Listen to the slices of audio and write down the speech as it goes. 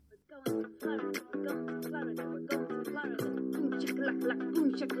going to Florida, we're going to Florida, we're going to Florida. Boom shakalaka, boom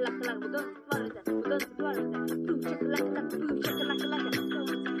shakalaka, we're going to Florida, we're going to Florida. Boom shakalaka, boom shakalaka, going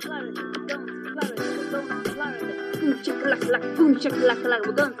to Florida, we're going to Florida, we're going to Florida. Boom shakalaka, boom shakalaka,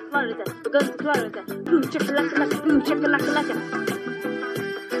 we're going to Florida, we're going to Florida. Boom shakalaka, boom shakalaka.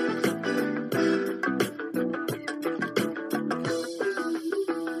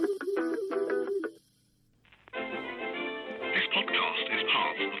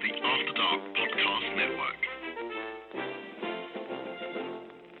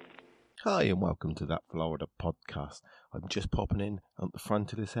 Hi and welcome to That Florida Podcast. I'm just popping in at the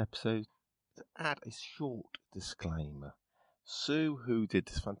front of this episode to add a short disclaimer. Sue, who did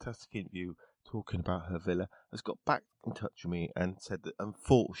this fantastic interview talking about her villa, has got back in touch with me and said that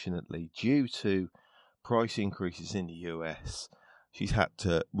unfortunately, due to price increases in the US, she's had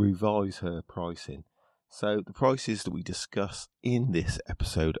to revise her pricing. So the prices that we discuss in this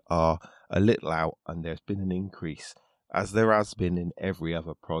episode are a little out, and there's been an increase, as there has been in every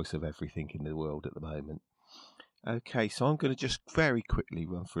other price of everything in the world at the moment. Okay, so I'm going to just very quickly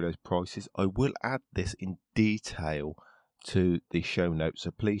run through those prices. I will add this in detail to the show notes,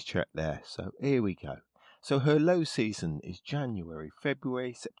 so please check there. So here we go. So her low season is January,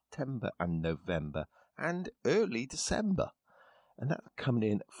 February, September and November and early December. And that's coming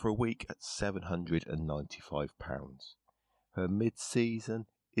in for a week at £795. Her mid-season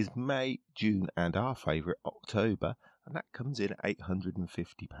is May, June and our favourite October, and that comes in at £850.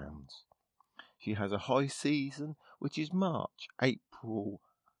 She has a high season, which is March, April,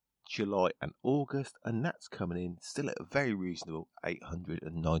 July and August, and that's coming in still at a very reasonable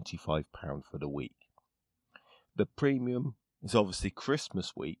 £895 for the week. The premium is obviously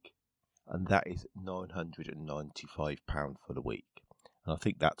Christmas week, and that is £995 for the week. And I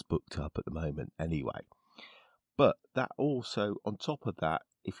think that's booked up at the moment anyway. But that also, on top of that,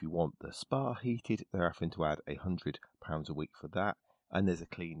 if you want the spa heated, they're having to add £100 a week for that, and there's a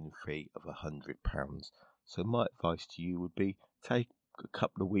cleaning fee of £100. So my advice to you would be take a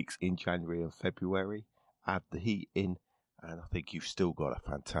couple of weeks in January and February, add the heat in, and I think you've still got a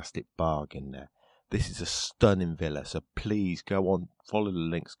fantastic bargain there. This is a stunning villa, so please go on, follow the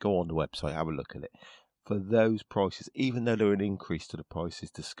links, go on the website, have a look at it. For those prices, even though they're an increase to the prices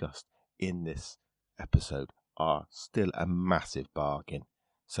discussed in this episode, are still a massive bargain.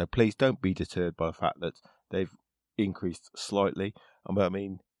 So please don't be deterred by the fact that they've increased slightly. I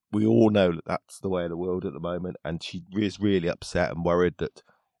mean, we all know that that's the way of the world at the moment, and she is really upset and worried that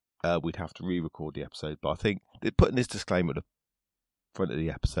we'd have to re-record the episode. But I think putting this disclaimer at the front of the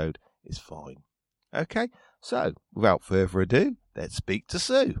episode is fine. Okay, so without further ado, let's speak to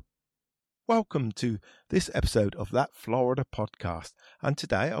Sue. Welcome to this episode of That Florida Podcast, and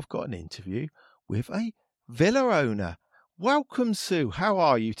today I've got an interview with a villa owner. Welcome, Sue. How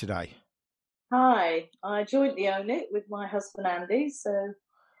are you today? Hi, I jointly own it with my husband Andy, so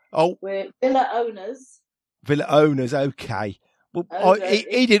we're villa owners. Villa owners, okay. Well,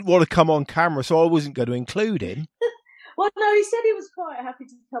 he didn't want to come on camera, so I wasn't going to include him. Well, no, he said he was quite happy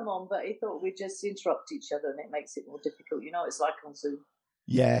to come on, but he thought we'd just interrupt each other and it makes it more difficult. You know what it's like on Zoom.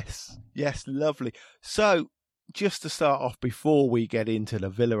 Yes, lovely. So, just to start off, before we get into the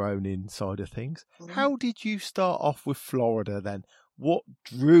villa owning side of things, how did you start off with Florida then? What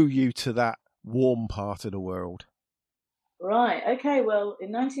drew you to that warm part of the world? Right, okay, well,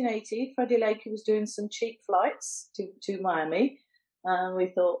 in 1980, Freddie Lakey was doing some cheap flights to Miami, and we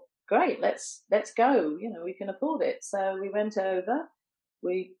thought, great, let's go, we can afford it. So we went over,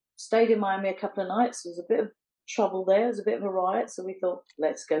 we stayed in Miami a couple of nights. There was a bit of trouble there, it was a bit of a riot, so we thought,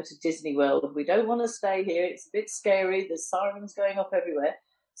 let's go to Disney World. We don't want to stay here, it's a bit scary, there's sirens going off everywhere.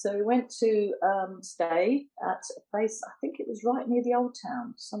 So we went to stay at a place, I think it was right near the Old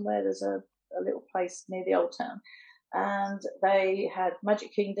Town, somewhere there's a little place near the Old Town, and they had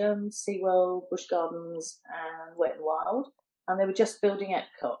Magic Kingdom, SeaWorld, Busch Gardens and Wet n Wild, and they were just building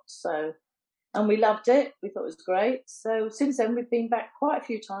Epcot, and we loved it. We thought it was great. So since then, we've been back quite a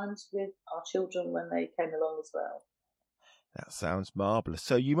few times with our children when they came along as well. That sounds marvellous.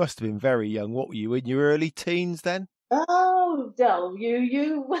 So you must have been very young. What were you, in your early teens then? Oh, dull,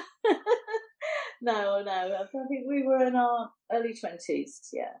 you. No. I think we were in our early 20s,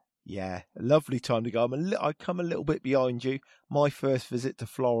 yeah. Yeah, a lovely time to go. I come a little bit behind you. My first visit to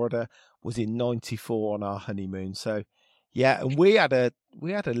Florida was in '94 on our honeymoon. So, yeah, and we had a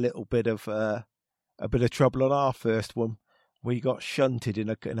little bit of trouble on our first one. We got shunted in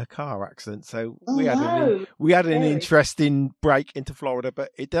a car accident. So we had an interesting break into Florida,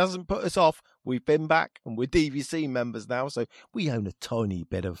 but it doesn't put us off. We've been back and we're DVC members now, so we own a tiny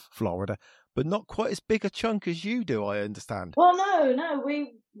bit of Florida. but not quite as big a chunk as you do, I understand. Well, no,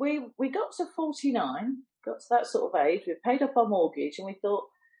 we got to 49, got to that sort of age. We paid off our mortgage, and we thought,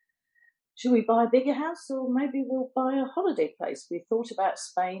 should we buy a bigger house, or maybe we'll buy a holiday place? We thought about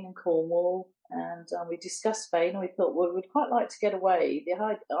Spain and Cornwall, and we discussed Spain, and we thought, well, we'd quite like to get away.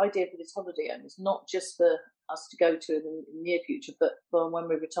 The idea for this holiday home is not just for us to go to in the near future, but for when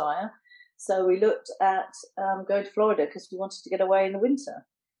we retire. So we looked at going to Florida because we wanted to get away in the winter.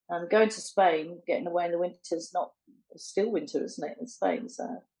 And going to Spain, getting away in the winter is not still winter, isn't it, in Spain? So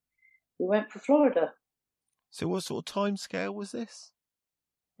we went for Florida. So what sort of time scale was this?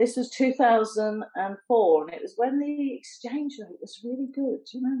 This was 2004, and it was when the exchange rate was really good.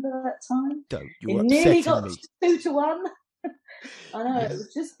 Do you remember that time? You're it nearly got me. 2 to 1. I know, Yes. It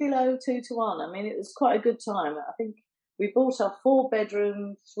was just below 2 to 1. I mean, it was quite a good time. I think we bought our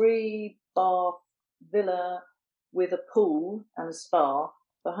 4-bedroom, 3-bath villa with a pool and a spa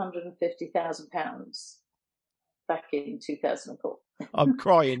for £150,000 back in 2004. I'm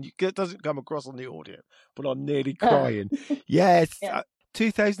crying. It doesn't come across on the audio, but I'm nearly crying. Yes. Yeah.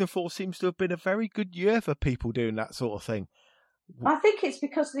 2004 seems to have been a very good year for people doing that sort of thing. I think it's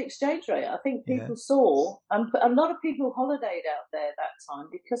because of the exchange rate. I think people saw, a lot of people holidayed out there that time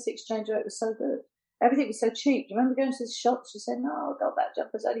because the exchange rate was so good. Everything was so cheap. Do you remember going to the shops and saying, "Oh God, that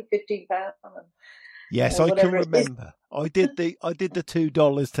jumper's only £15"? Yes, I can remember. I did the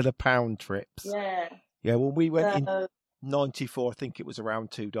 $2 to the pound trips. Yeah. Yeah, when we went in '94, I think it was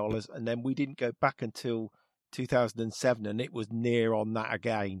around $2, and then we didn't go back until 2007, and it was near on that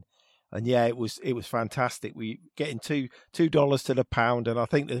again. And yeah, it was fantastic. We getting $2 to the pound, and I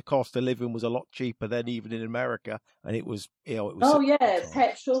think the cost of living was a lot cheaper than even in America. And it was,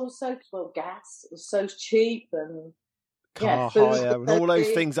 petrol, gas was so cheap, and car hire and all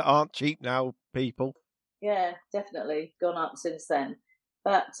those things that aren't cheap now, people. Yeah, definitely gone up since then.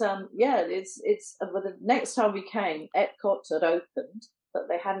 But it's well, the next time we came, Epcot had opened, but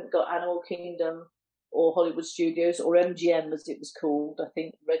they hadn't got Animal Kingdom or Hollywood Studios or MGM as it was called, I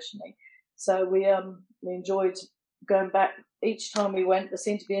think, originally. So we enjoyed going back. Each time we went, there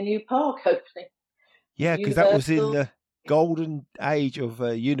seemed to be a new park opening. Yeah, because that was in the golden age of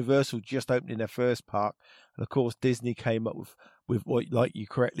Universal just opening their first park. And of course, Disney came up with what, like you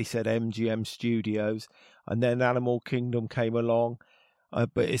correctly said, MGM Studios, and then Animal Kingdom came along.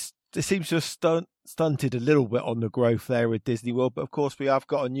 But it seems to have stunted a little bit on the growth there with Disney World. But of course, we have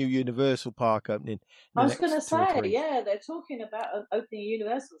got a new Universal park opening. I was going to say, they're talking about opening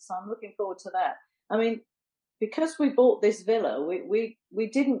Universal, so I'm looking forward to that. I mean, because we bought this villa, we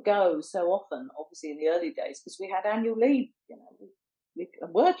didn't go so often, obviously, in the early days, because we had annual leave. You know, we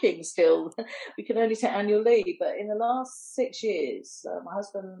are working still. We could only take annual leave. But in the last 6 years, my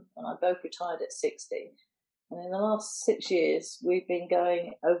husband and I both retired at 60. And in the last 6 years, we've been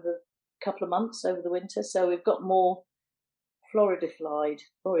going over a couple of months over the winter. So we've got more Florida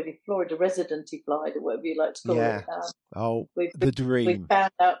residency flight, or whatever you like to call it. The dream. We've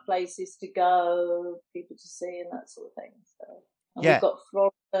found out places to go, people to see, and that sort of thing. So, we've got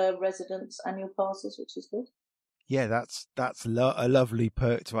Florida residents annual passes, which is good. Yeah, that's a lovely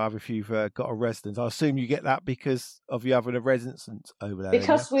perk to have if you've got a residence. I assume you get that because of you having a residence over there.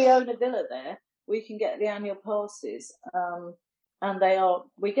 Because we own a villa there, we can get the annual passes, and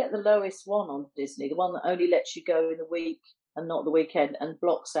we get the lowest one on Disney, the one that only lets you go in the week and not the weekend, and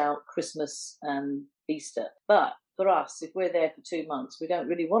blocks out Christmas and Easter. But for us, if we're there for 2 months, we don't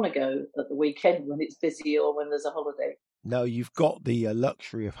really want to go at the weekend when it's busy or when there's a holiday. No, you've got the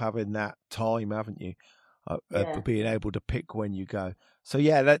luxury of having that time, haven't you? Being able to pick when you go. So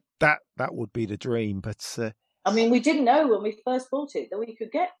yeah, that would be the dream. But I mean, we didn't know when we first bought it that we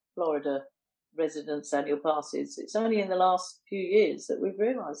could get Florida residents annual passes. It's only in the last few years that we've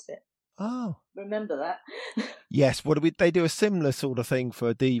realised it. Oh, remember that? Yes. They do a similar sort of thing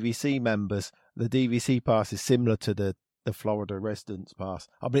for DVC members. The DVC pass is similar to the Florida residence pass.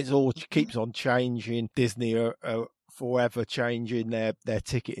 I mean, it's all keeps on changing. Disney are forever changing their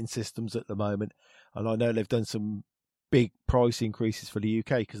ticketing systems at the moment. And I know they've done some big price increases for the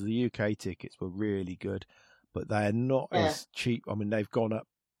UK because the UK tickets were really good, but they're not as cheap. I mean, they've gone up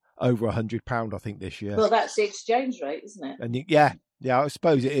over £100, I think, this year. Well, that's the exchange rate, isn't it? And I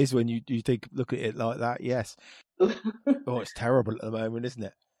suppose it is when you look at it like that. Yes. Oh, it's terrible at the moment, isn't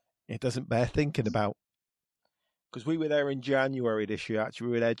it? It doesn't bear thinking about. Because we were there in January this year. Actually,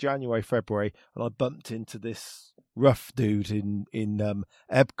 we were there January, February, and I bumped into this rough dude in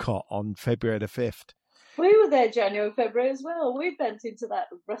Epcot on February the 5th. We were there January, February as well. We bumped into that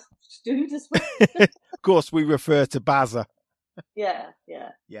rough dude as well. Of course, we refer to Bazza. Yeah.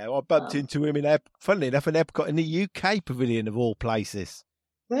 Yeah, well, I bumped into him funnily enough, in Epcot in the UK pavilion of all places.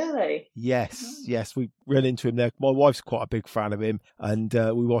 Really? Yes, we ran into him there. My wife's quite a big fan of him, and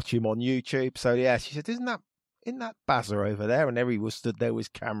we watch him on YouTube. So yeah, she said, "Isn't that Bazza over there?" And there he was, stood there with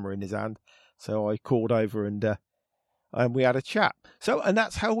his camera in his hand. So I called over and we had a chat. So, and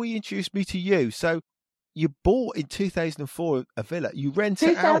that's how he introduced me to you. So you bought in 2004 a villa. You rent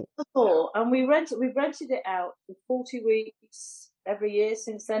it out. 2004, and we've rented it out for 40 weeks every year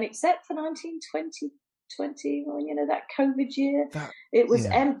since then, except for 2020, well, that COVID year. It was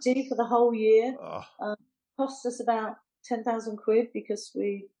empty for the whole year. Cost us about 10,000 quid because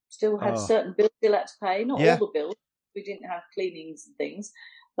we still had certain bills we had to pay. Not all the bills. We didn't have cleanings and things,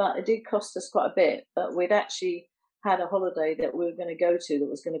 but it did cost us quite a bit. But we'd actually had a holiday that we were going to go to that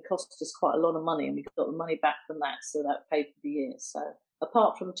was going to cost us quite a lot of money, and we got the money back from that, so that paid for the year. So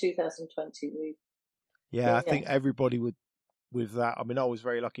apart from 2020, I think everybody would with that. I mean, I was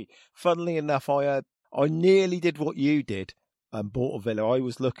very lucky. Funnily enough, I nearly did what you did and bought a villa. I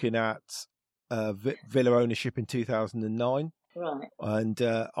was looking at villa ownership in 2009, right? And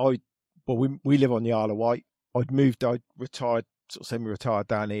we live on the Isle of Wight. I retired, sort of semi-retired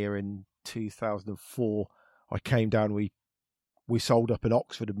down here in 2004. I came down, we sold up in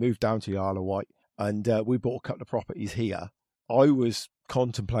Oxford and moved down to the Isle of Wight, and we bought a couple of properties here. I was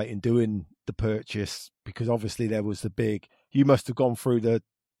contemplating doing the purchase because obviously there was you must have gone through the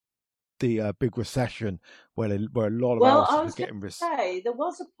big recession where a lot of houses were getting risk. Say there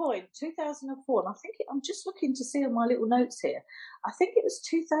was a point, 2004, and I think I'm just looking to see on my little notes here. I think it was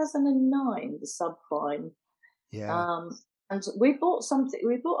 2009, the subprime. Yeah. And we bought a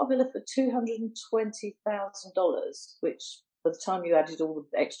villa for $220,000, which by the time you added all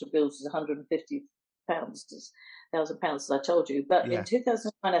the extra bills was £150,000, as I told you. But in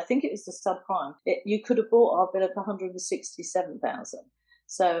 2009, I think it was the subprime. You could have bought our villa for $167,000.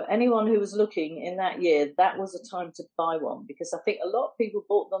 So anyone who was looking in that year, that was a time to buy one, because I think a lot of people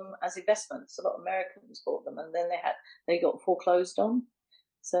bought them as investments. A lot of Americans bought them, and then they got foreclosed on.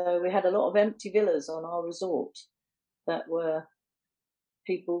 So we had a lot of empty villas on our resort that were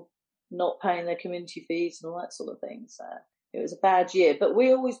people not paying their community fees and all that sort of thing. So it was a bad year, but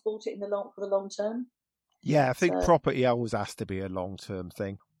we always bought it for the long term. Yeah, I think property always has to be a long-term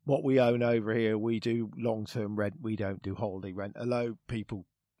thing. What we own over here, we do long-term rent. We don't do holiday rent. Although people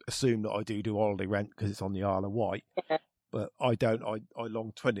assume that I do holiday rent because it's on the Isle of Wight, but I don't. I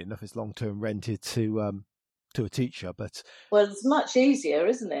funny enough, it's long-term rented to a teacher. But it's much easier,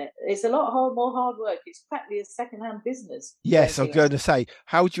 isn't it? It's a lot more hard work. It's practically a second-hand business. Yes, I'm going to say,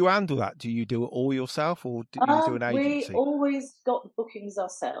 how do you handle that? Do you do it all yourself, or do you do an agency? We always got the bookings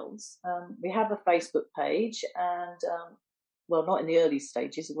ourselves. We have a Facebook page, and not in the early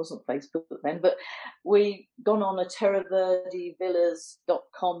stages, it wasn't Facebook then, but we gone on a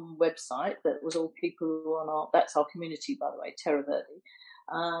terraverdivillas.com website that was all people who were on that's our community, by the way, Terra Verde.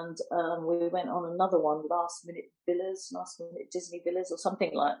 And we went on another one, Last Minute Disney Villas or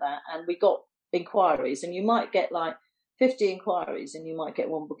something like that. And we got inquiries, and you might get like 50 inquiries and you might get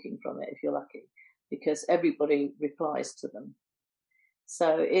one booking from it if you're lucky, because everybody replies to them.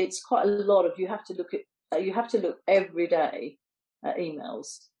 So it's quite a lot of, you have to look every day at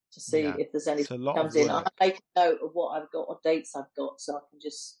emails to see if there's anything that comes in. I make a note of what I've got, what dates I've got, so I can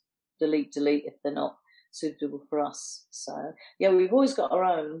just delete if they're not suitable for us. So we've always got our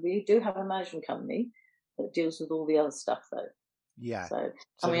own. We do have a management company that deals with all the other stuff though. So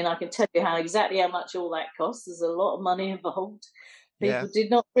I mean, I can tell you exactly how much all that costs. There's a lot of money involved. People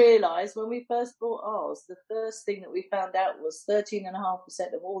did not realise when we first bought ours, the first thing that we found out was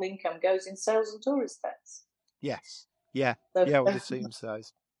 13.5% of all income goes in sales and tourist tax. Yes. Yeah. Well, it seems so.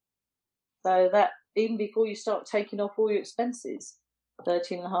 So that, even before you start taking off all your expenses,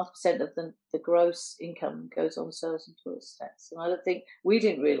 13.5% of the gross income goes on sales and tourist tax. And I don't think we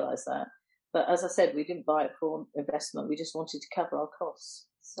didn't realise that. But as I said, we didn't buy it for investment. We just wanted to cover our costs.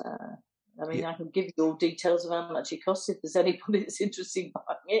 So, I mean, I can give you all details of how much it costs if there's anybody that's interested in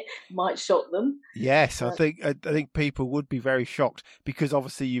buying it. It might shock them. Yes, I think people would be very shocked, because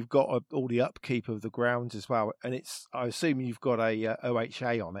obviously you've got all the upkeep of the grounds as well, and I assume you've got a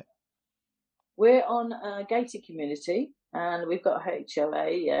OHA on it. We're on a gated community, and we've got a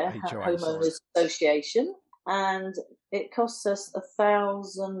HOA, Homeowners Association, and it costs us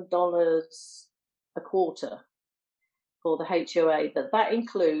 $1,000 a quarter for the HOA, but that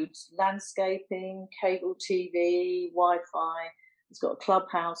includes landscaping, cable TV, Wi-Fi. It's got a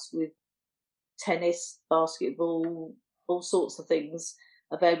clubhouse with tennis, basketball, all sorts of things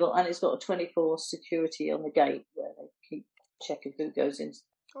available, and it's got a 24 security on the gate where they keep checking who goes in.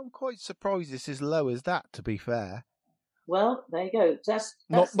 I'm quite surprised it's as low as that, to be fair. Well, there you go. That's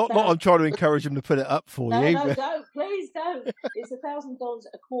Not I'm trying to encourage them to put it up for you. No, but don't. Please don't. It's $1,000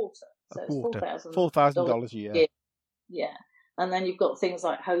 a quarter. So it's $4,000 a year. Yeah. And then you've got things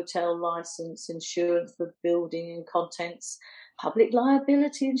like hotel license, insurance for building and contents, public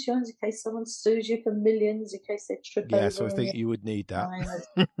liability insurance in case someone sues you for millions, in case they trip over. Yeah, so I think you would need that.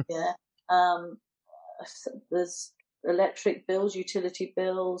 Yeah. There's electric bills, utility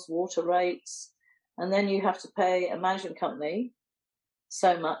bills, water rates, and then you have to pay a management company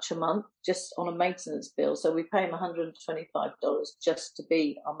so much a month just on a maintenance bill. So we pay him $125 just to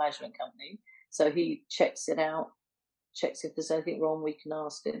be our management company. So he checks it out, checks if there's anything wrong, we can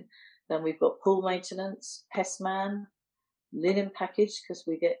ask him. Then we've got pool maintenance, pest man, linen package, because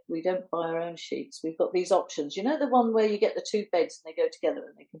we don't buy our own sheets. We've got these options. You know the one where you get the two beds and they go together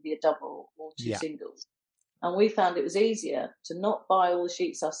and they can be a double or two singles. And we found it was easier to not buy all the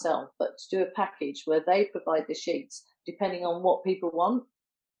sheets ourselves, but to do a package where they provide the sheets depending on what people want.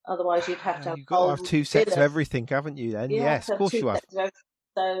 Otherwise, you'd have to have, you've got to have two sets of everything, haven't you? Then yes, of course you have.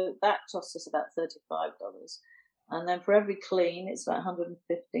 So that costs us about $35. And then for every clean, it's about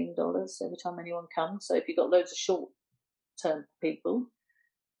 $115 every time anyone comes. So if you've got loads of short-term people,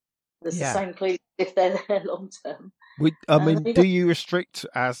 there's the same clean if they're there long-term. Do you restrict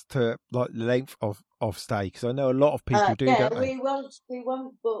as to like length of stay? Because I know a lot of people do. Don't they? we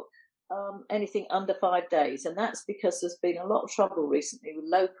won't book anything under 5 days, and that's because there's been a lot of trouble recently with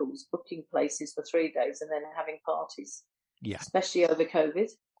locals booking places for 3 days and then having parties. Yeah, especially over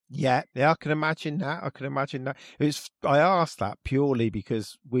COVID. Yeah, I can imagine that. I asked that purely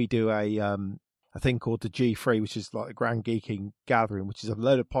because we do a thing called the G3, which is like a Grand Geeking Gathering, which is a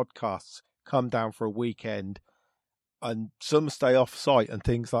load of podcasts come down for a weekend, and some stay off site and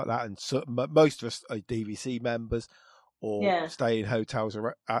things like that. And most of us are DVC members or stay in hotels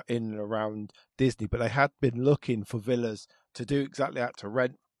in and around Disney, but they had been looking for villas to do exactly that, to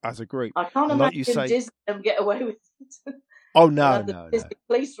rent as a group. I can't imagine Disney get away with it. Oh no! Disney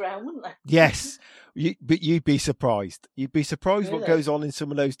police round, wouldn't they? Yes, but you'd be surprised. You'd be surprised what goes on in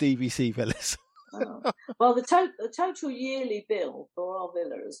some of those DVC villas. Oh. Well, the total yearly bill for our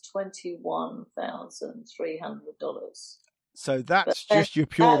villa is $21,300. So that's just your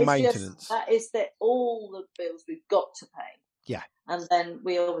pure maintenance. That is all the bills we've got to pay. Yeah. And then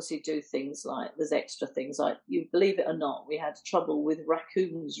we obviously do things like, there's extra things like, you believe it or not, we had trouble with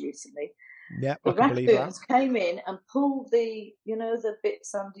raccoons recently. Yeah, the raccoons came in and pulled the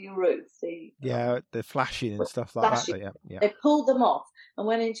bits under your roof. The flashing and stuff like that. Yeah. They pulled them off and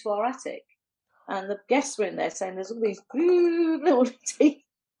went into our attic. And the guests were in there saying there's all these little teeth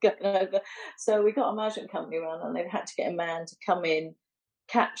going over. So we got a management company around and they've had to get a man to come in,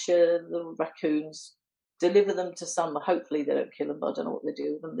 capture the raccoons, deliver them to somewhere. Hopefully they don't kill them, but I don't know what they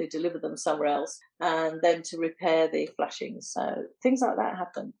do with them. They deliver them somewhere else, and then to repair the flashings. So things like that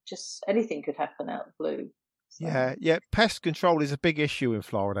happen. Just anything could happen out of the blue. So. Yeah. Pest control is a big issue in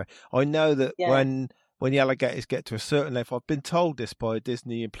Florida. I know that when the alligators get to a certain level, I've been told this by a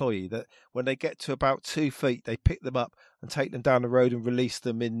Disney employee, that when they get to about 2 feet, they pick them up and take them down the road and release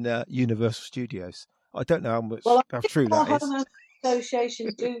them in Universal Studios. I don't know how true that is.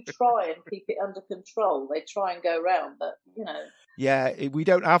 Association do try and keep it under control. They try and go around, but Yeah, we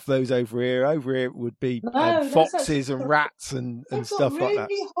don't have those over here. Over here it would be foxes and rats and stuff like that.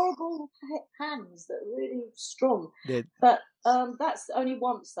 Really horrible hands that are really strong. Yeah. But that's only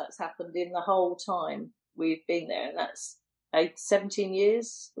once that's happened in the whole time we've been there, and that's 17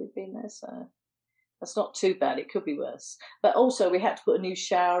 years we've been there, so that's not too bad. It could be worse. But also we had to put a new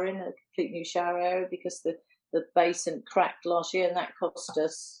shower in, a complete new shower area, because the basin cracked last year, and that cost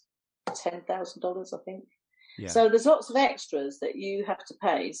us $10,000, I think. Yeah. So there's lots of extras that you have to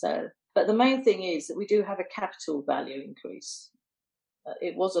pay. So, but the main thing is that we do have a capital value increase.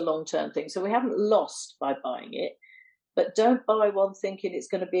 It was a long-term thing, so we haven't lost by buying it. But don't buy one thinking it's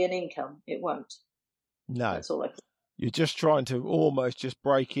going to be an income. It won't. No, that's all I can. You're just trying to almost just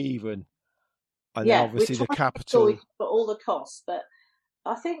break even, and obviously the capital for all the costs, but.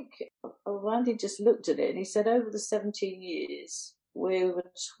 I think Randy just looked at it and he said over the 17 years, we were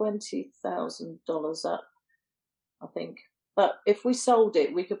 $20,000 up, I think. But if we sold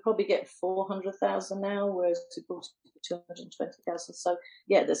it, we could probably get $400,000 now, whereas we bought it for $220,000. So,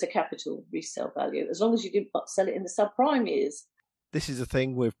 there's a capital resale value, as long as you didn't sell it in the subprime years. This is the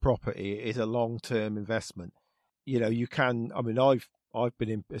thing with property. It is a long-term investment. You can, I've been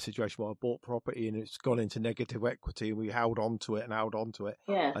in a situation where I bought property and it's gone into negative equity, and we held on to it,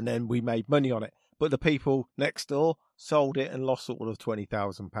 and then we made money on it. But the people next door sold it and lost all of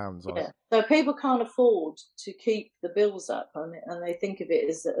 £20,000 on it. So people can't afford to keep the bills up, and they think of it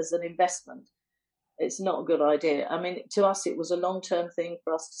as an investment. it's not a good idea. I mean, to us, it was a long-term thing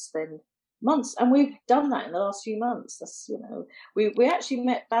for us to spend months, and we've done that in the last few months. That's, we actually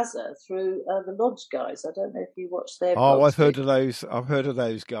met Bazza through the Lodge guys. I don't know if you watched their. Oh, I've heard of those. I've heard of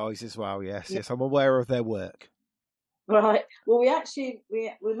those guys as well. Yes, yes, I'm aware of their work. Right. Well, we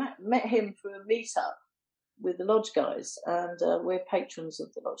met him through a meetup with the Lodge guys, and we're patrons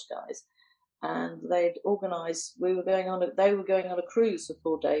of the Lodge guys. And they'd organised. They were going on a cruise for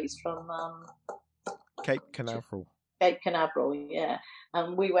 4 days from Cape Canaveral. Cape Canaveral, yeah.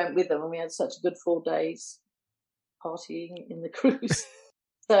 And we went with them, and we had such a good 4 days partying in the cruise.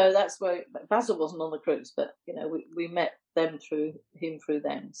 So that's where Basil wasn't on the cruise, but we met them through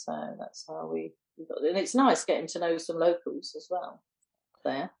them. So that's how we got it. And it's nice getting to know some locals as well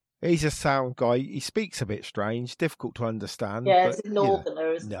there. He's a sound guy. He speaks a bit strange, difficult to understand. Yeah, he's a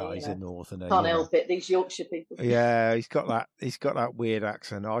northerner, isn't he? No, he's a northerner. Can't help it. These Yorkshire people. Yeah, he's got that weird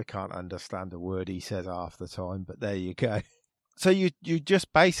accent. I can't understand a word he says half the time, but there you go. So you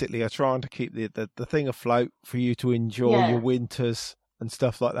just basically are trying to keep the thing afloat for you to enjoy your winters and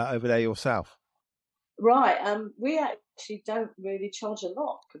stuff like that over there yourself. Right. We actually don't really charge a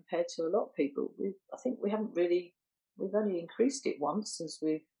lot compared to a lot of people. I think we've only increased it once since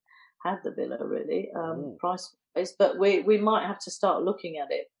we've had the villa, really, price-wise, but we might have to start looking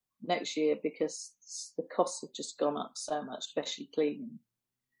at it next year because the costs have just gone up so much, especially cleaning.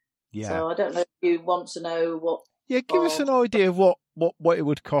 Yeah. So I don't know if you want to know what. Yeah, give us an idea of what it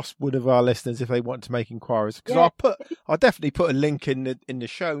would cost one of our listeners if they want to make inquiries. Because I'll definitely put a link in the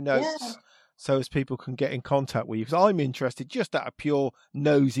show notes so as people can get in contact with you. Because I'm interested just out of pure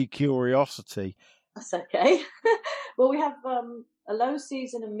nosy curiosity. That's okay. Well, we have a low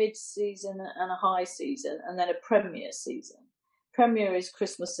season, a mid-season, and a high season, and then a premier season. Premier is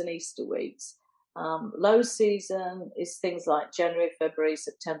Christmas and Easter weeks. Low season is things like January, February,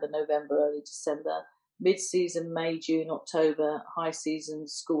 September, November, early December. Mid-season, May, June, October. High season,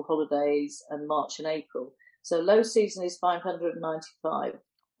 school holidays, and March and April. So low season is $595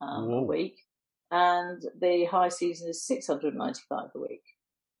 a week, and the high season is $695 a week.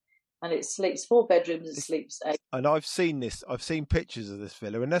 And it sleeps 4 bedrooms and sleeps 8. And I've seen this. I've seen pictures of this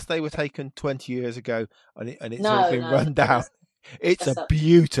villa, unless they were taken 20 years ago and it's all been run down. It's a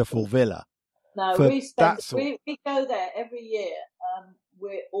beautiful villa. No, we go there every year.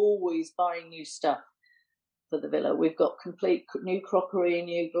 We're always buying new stuff for the villa. We've got complete new crockery,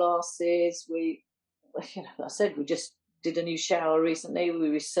 new glasses. I said we just did a new shower recently. We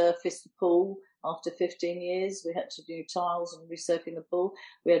resurfaced the pool. After 15 years, we had to do tiles and resurfacing the pool.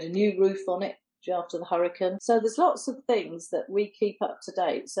 We had a new roof on it after the hurricane. So there's lots of things that we keep up to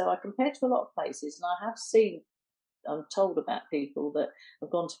date. So I compare to a lot of places, and I have I'm told about people that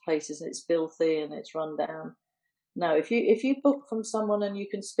have gone to places and it's filthy and it's run down. No, if you book from someone and you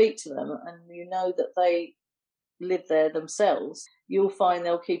can speak to them and you know that they live there themselves, you'll find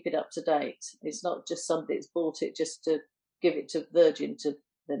they'll keep it up to date. It's not just somebody that's bought it just to give it to Virgin to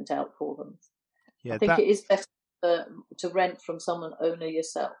rent out for them. Yeah, I think it is better to rent from someone owner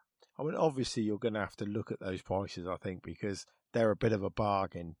yourself. I mean, obviously, you're going to have to look at those prices, I think, because they're a bit of a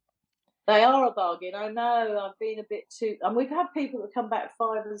bargain. They are a bargain. I know. I've been a bit too, and we've had people that come back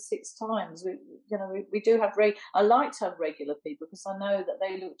 5 and 6 times. We do have. I like to have regular people because I know that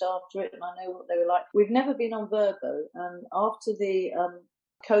they looked after it, and I know what they were like. We've never been on Vrbo, and after the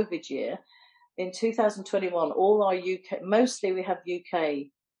COVID year in 2021, all our UK, mostly we have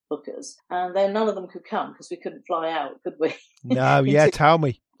UK bookers, and then none of them could come because we couldn't fly out, could we? No, yeah, tell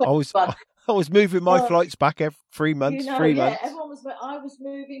me. I was moving my flights back every 3 months. Everyone was. I was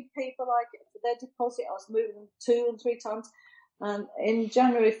moving people like for their deposit. I was moving them 2 and 3 times. And in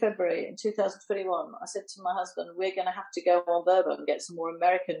January, February in 2021, I said to my husband, "We're going to have to go on Vrbo and get some more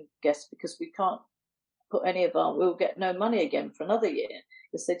American guests because we can't put we'll get no money again for another year."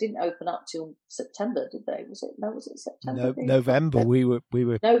 Because they didn't open up till September, did they? Was it September? No, November. We were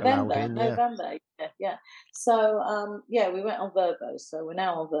November. In, November. Yeah. So we went on Vrbo. So we're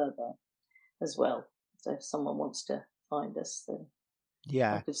now on Vrbo as well. So if someone wants to find us, then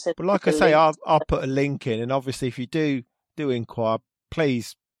but like I say, I'll put a link in, and obviously if you do inquire,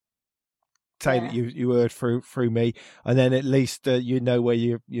 please say that you heard through me, and then at least you know where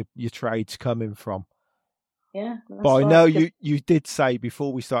your trade's coming from. Yeah, but I know you did say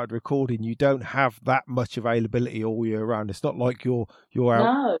before we started recording you don't have that much availability all year round. It's not like you're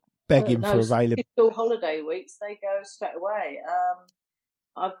out begging for availability. School holiday weeks, they go straight away.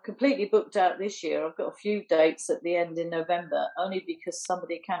 I've completely booked out this year. I've got a few dates at the end in November, only because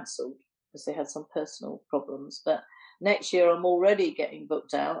somebody cancelled because they had some personal problems. But next year I'm already getting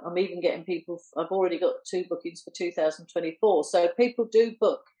booked out. I'm even getting people. I've already got 2 bookings for 2024. So people do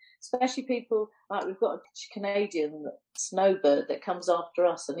book especially people like we've got a Canadian snowbird that comes after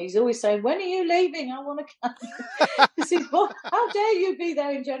us, and he's always saying, "When are you leaving? I want to come." He says, "Well, how dare you be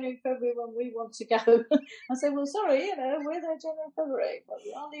there in January, February when we want to go?" I say, "Well, sorry, we're there January, February, but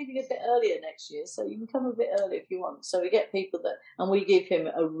we are leaving a bit earlier next year, so you can come a bit early if you want." So we get people that, and we give him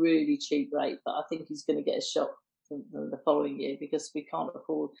a really cheap rate, but I think he's going to get a shock the following year because we can't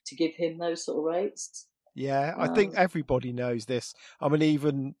afford to give him those sort of rates. Yeah, I think everybody knows this. I mean,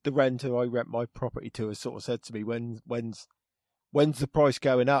 even the renter I rent my property to has sort of said to me, when's the price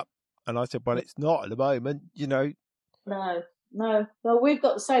going up? And I said, well, it's not at the moment, No. Well, we've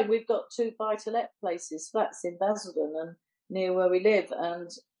got the same. We've got 2 buy-to-let places, flats in Basildon and near where we live, and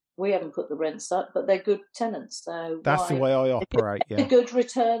we haven't put the rents up, but they're good tenants. So that's the way I operate. A good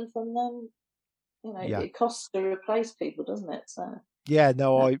return from them. It costs to replace people, doesn't it? So yeah,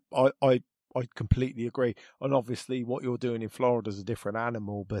 no, I completely agree. And obviously, what you're doing in Florida is a different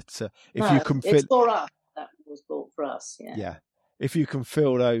animal. But if you can it's for us. That was bought for us. Yeah. Yeah. If you can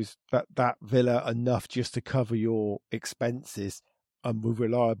fill that villa enough just to cover your expenses and with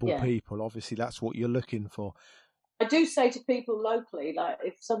reliable people, obviously that's what you're looking for. I do say to people locally, like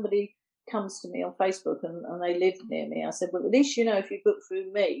if somebody comes to me on Facebook and they live near me, I said, well, at least if you book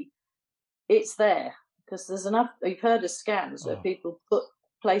through me, it's there. Because there's enough, you've heard of scams where people put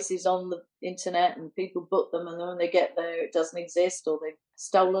places on the internet and people book them, and then when they get there it doesn't exist, or they've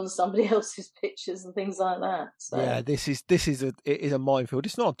stolen somebody else's pictures and things like that. So yeah, it is a minefield.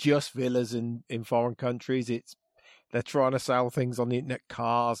 It's not just villas in foreign countries. They're trying to sell things on the internet,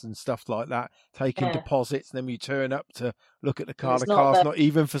 cars and stuff like that, taking deposits, and then you turn up to look at the car. The car's not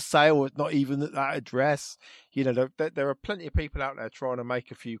even for sale. It's not even at that address. There are plenty of people out there trying to make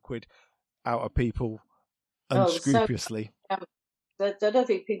a few quid out of people unscrupulously. I don't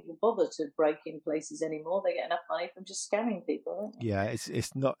think people bother to break in places anymore. They get enough money from just scamming people, don't they? Yeah,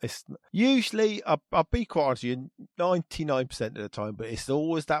 it's not. Usually, I'll be quite honest with you, 99% of the time, but it's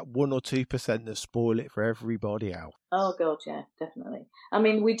always that 1 or 2% that spoil it for everybody else. Oh God, yeah, definitely. I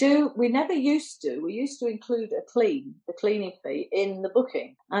mean, we never used to. We used to include the cleaning fee in the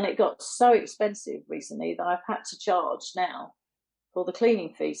booking, and it got so expensive recently that I've had to charge now for the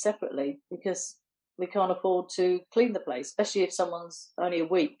cleaning fee separately because we can't afford to clean the place, especially if someone's only a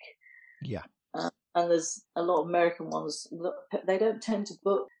week. Yeah. And there's a lot of American ones, they don't tend to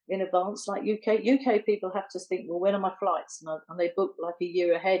book in advance like UK. UK people have to think, well, when are my flights? And they book like a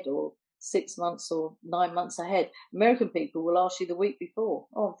year ahead or 6 months or 9 months ahead. American people will ask you the week before,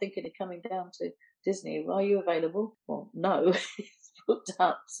 oh, I'm thinking of coming down to Disney. Are you available? Well, no, it's booked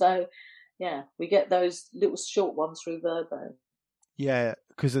up. So, yeah, we get those little short ones through Vrbo. Yeah,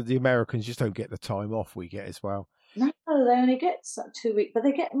 because the Americans just don't get the time off we get as well. No, they only get 2 weeks, but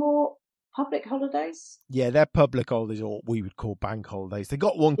they get more public holidays. Yeah, they're public holidays, or we would call bank holidays. They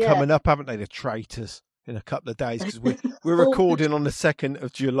got one coming up, haven't they? The traitors in a couple of days because we're recording on the 2nd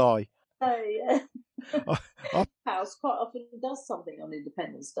of July. Oh yeah. House quite often does something on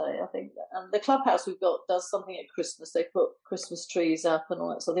Independence Day, I think. And the clubhouse we've got does something at Christmas. They put Christmas trees up and all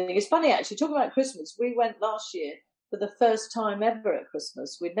that sort of thing. It's funny actually. Talking about Christmas, we went last year for the first time ever at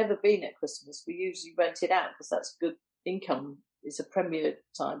Christmas. We'd never been at Christmas. We usually rent it out because that's good income. It's a premier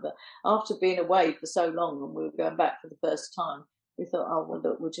time. But after being away for so long and we were going back for the first time, we thought, oh, well,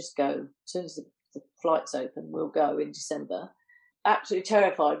 look, we'll just go. As soon as the flight's open, we'll go in December. Absolutely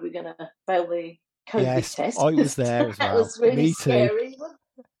terrified we're going to fail the COVID test. I was there as well. That was really Me scary.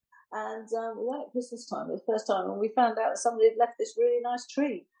 And we went at Christmas time. It was the first time, and we found out that somebody had left this really nice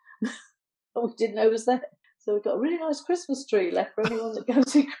tree. But we didn't know it was there. So we've got a really nice Christmas tree left for anyone that goes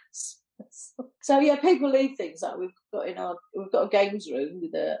to Christmas. So yeah, people leave things like we've got a games room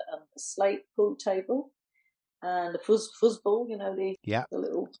with a slate pool table and a fuzzball, the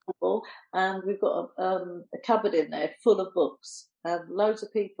little football, and we've got a cupboard in there full of books. And loads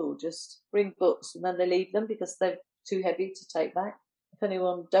of people just bring books and then they leave them because they're too heavy to take back. If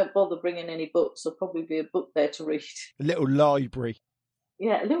anyone don't bother bringing any books, there'll probably be a book there to read. A little library.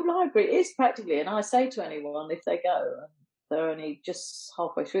 Yeah, a little library. It is practically, and I say to anyone, if they go and they're only just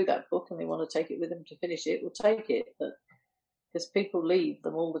halfway through that book and they want to take it with them to finish it, we'll take it. But because people leave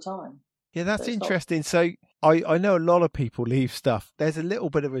them all the time. Yeah, that's interesting. So I know a lot of people leave stuff. There's a little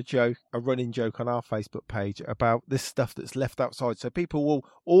bit of a running joke on our Facebook page about this stuff that's left outside. So people will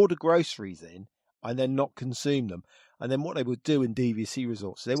order groceries in and then not consume them. And then what they would do in DVC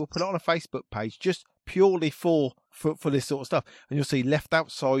resorts, they will put it on a Facebook page just purely for this sort of stuff. And you'll see left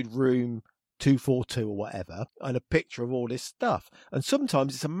outside room 242 or whatever, and a picture of all this stuff. And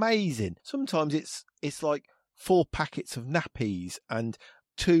sometimes it's amazing. Sometimes it's like 4 packets of nappies and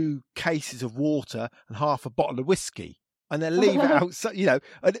 2 cases of water and half a bottle of whiskey. and then leave it out.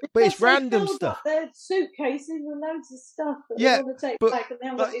 But it's random stuff. Their suitcases and loads of stuff that Yeah, they want to take but, back, and they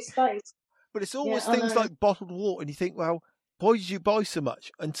haven't got any space. But it's always things like bottled water, and you think, well, why did you buy so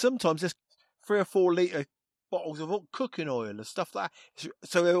much? And sometimes there's 3 or 4 litre bottles of cooking oil and stuff like that.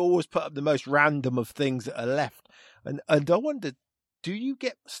 So they always put up the most random of things that are left. And I wondered, do you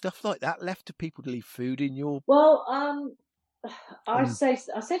get stuff like that left to people to leave food in your... Well, I said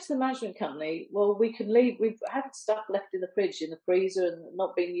to the management company, well, we can leave. We've had stuff left in the fridge, in the freezer, and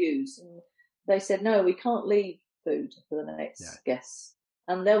not being used. And they said, no, we can't leave food for the next guests.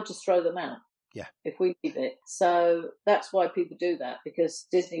 And they'll just throw them out. Yeah. If we leave it. So that's why people do that, because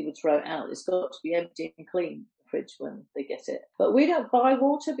Disney would throw it out. It's got to be empty and clean, the fridge, when they get it. But we don't buy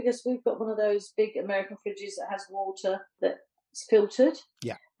water because we've got one of those big American fridges that has water that's filtered.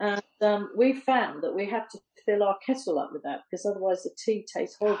 Yeah. And we found that we have to fill our kettle up with that, because otherwise the tea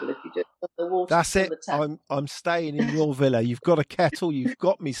tastes horrible if you do it with the water. That's it. The tap. I'm staying in your villa. You've got a kettle. You've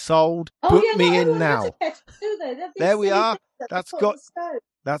got me sold. Oh, Book yeah, me not in now. has a kettle, do they? There we are.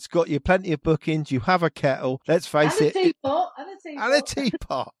 That's got you plenty of bookings. You have a kettle. Let's face it. And a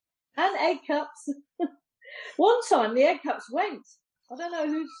teapot. And egg cups. One time the egg cups went. I don't know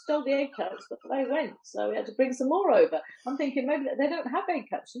who stole the egg cups, but they went. So we had to bring some more over. I'm thinking maybe they don't have egg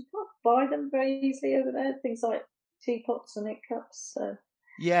cups. You can't buy them very easily over there. Things like teapots and egg cups. So.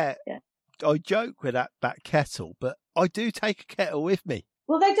 Yeah. I joke with that kettle, but I do take a kettle with me.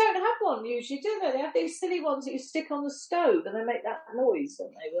 Well, they don't have one usually, do they? They have these silly ones that you stick on the stove, and they make that noise,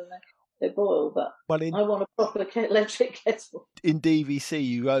 don't they, when they boil? But I want a proper electric kettle. In DVC,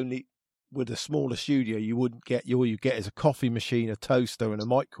 you only, with a smaller studio, you wouldn't get. All you get is a coffee machine, a toaster, and a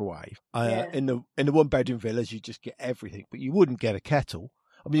microwave. In the 1-bedroom villas, you just get everything, but you wouldn't get a kettle.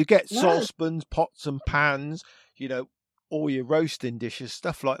 I mean, you get saucepans, pots and pans, all your roasting dishes,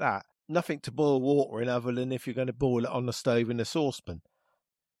 stuff like that. Nothing to boil water in, other than if you're going to boil it on the stove in a saucepan.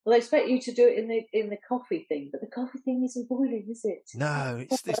 Well, they expect you to do it in the coffee thing, but the coffee thing isn't boiling, is it? No,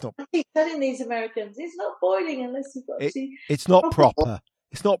 it's not. I keep telling these Americans, it's not boiling unless you've got tea. It's not proper.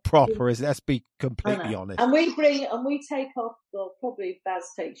 It's not proper, is it? Let's be completely honest. And we take off. Well, probably Baz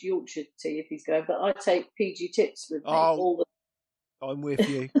takes Yorkshire tea if he's going, but I take PG Tips with me all the. I'm with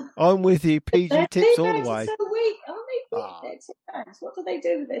you. I'm with you. PG Tips all the way. So weak, aren't they? Their tea bags. What do they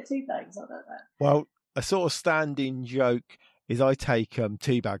do with their tea bags? I don't know. Well, a sort of standing joke is I take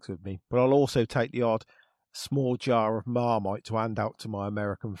tea bags with me, but I'll also take the odd small jar of Marmite to hand out to my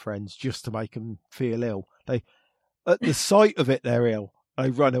American friends just to make them feel ill. At the sight of it, they're ill.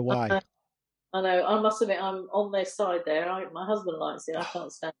 They run away. I know. I must admit, I'm on their side there. My husband likes it. I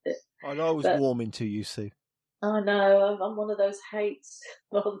can't stand it. I know I was warming to you, Sue. I know. I'm one of those hates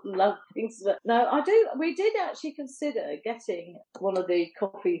or love things. But no, I do. We did actually consider getting one of the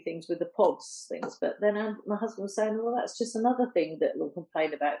coffee things with the pods things, but then my husband was saying, well, that's just another thing that we'll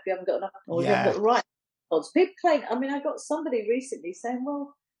complain about if you haven't got enough or you haven't got the right pods. People complain. I mean, I got somebody recently saying,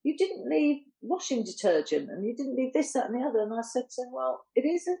 well, you didn't leave washing detergent and you didn't leave this, that and the other. And I said to him, well, it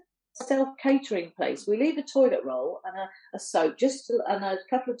is a self-catering place. We leave a toilet roll and a soap and a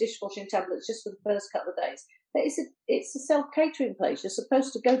couple of dishwashing tablets just for the first couple of days. But it's a self-catering place. You're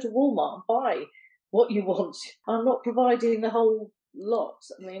supposed to go to Walmart and buy what you want. I'm not providing the whole lot.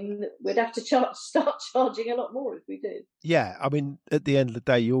 I mean, we'd have to start charging a lot more if we did. Yeah, I mean, at the end of the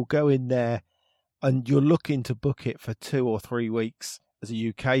day, you'll go in there and you're looking to book it for 2 or 3 weeks as a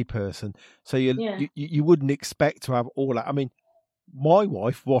UK person. So you wouldn't expect to have all that. I mean, my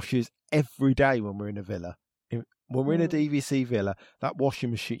wife washes every day when we're in a villa. When we're in a DVC villa, that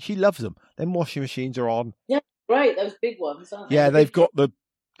washing machine, she loves them. Them washing machines are on. Yeah, great. Those big ones, aren't they? Yeah, they've got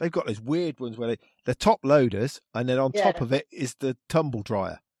those weird ones where they're top loaders, and then on top of it is the tumble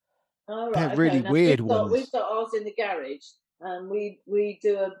dryer. Oh, right. They're really weird ones. We've got ours in the garage, and we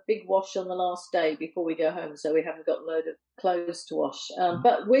do a big wash on the last day before we go home, so we haven't got a load of clothes to wash.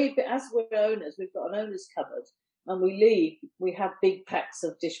 But as we're owners, we've got an owner's cupboard, and we have big packs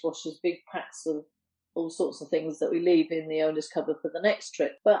of dishwashers, big packs of all sorts of things that we leave in the owner's cupboard for the next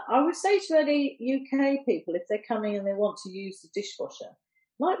trip. But I would say to any UK people, if they're coming and they want to use the dishwasher,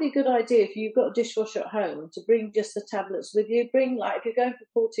 might be a good idea if you've got a dishwasher at home to bring just the tablets with you. Bring, like, if you're going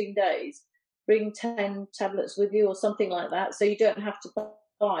for 14 days, bring 10 tablets with you or something like that, so you don't have to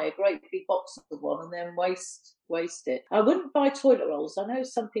buy a great big box of one and then waste it. I wouldn't buy toilet rolls. I know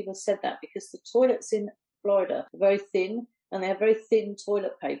some people said that because the toilets in Florida are very thin, and they have very thin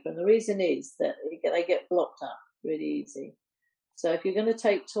toilet paper. And the reason is that they get blocked up really easy. So if you're going to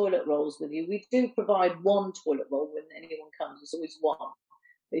take toilet rolls with you, we do provide one toilet roll when anyone comes. There's always one.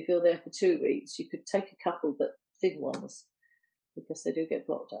 But if you're there for 2 weeks, you could take a couple, but thin ones, because they do get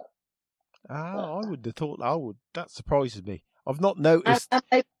blocked up. I wouldn't have thought that would. That surprises me. I've not noticed.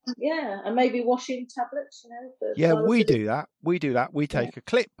 And maybe washing tablets, Yeah, we do that. We do that. We take a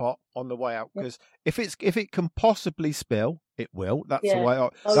clip pot on the way out because if it can possibly spill, it will. That's the way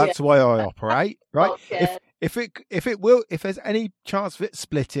the way I operate, right? If there's any chance of it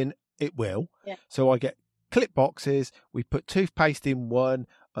splitting, it will. Yeah. So I get clip boxes. We put toothpaste in one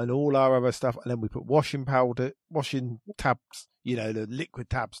and all our other stuff, and then we put washing powder, washing tabs. The liquid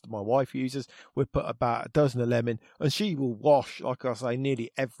tabs that my wife uses. We put about a dozen of lemon, and she will wash, like I say,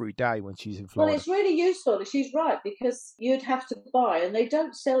 nearly every day when she's in Florida. Well, it's really useful. She's right, because you'd have to buy, and they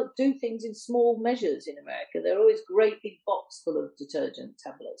don't do things in small measures in America. They're always great big box full of detergent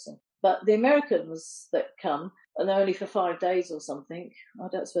tablets. But the Americans that come, and they're only for 5 days or something, I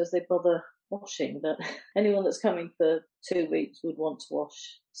don't suppose they bother washing, but anyone that's coming for 2 weeks would want to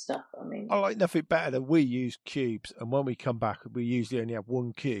wash stuff. I mean, I like nothing better than we use cubes, and when we come back, we usually only have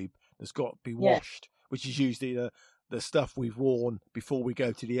one cube that's got to be washed, which is usually the stuff we've worn before we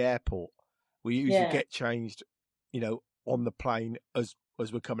go to the airport. We usually get changed, on the plane as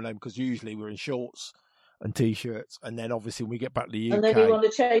we're coming home, because usually we're in shorts and t-shirts, and then obviously when we get back to the UK, and then we want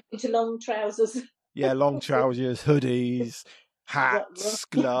to change into long trousers. Yeah, long trousers, hoodies, hats,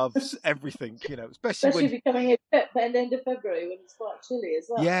 gloves, everything, especially if you're coming in at the end of February when it's quite chilly as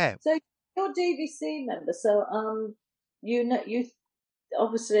well. Yeah. So you're a DVC member, so you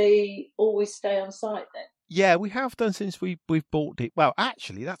obviously always stay on site then. Yeah, we have done since we've bought it. Well,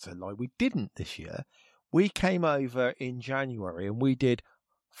 actually, that's a lie. We didn't this year. We came over in January and we did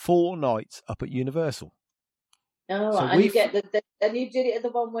 4 nights up at Universal. Oh, so and you get and you did it at the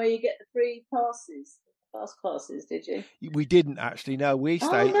one where you get the free passes. Fast passes, did you? We didn't actually. No, we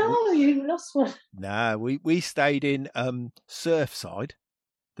stayed. Oh no, you lost one. No, we stayed in Surfside,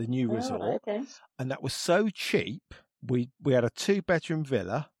 the new resort, okay. And that was so cheap. We had a 2-bedroom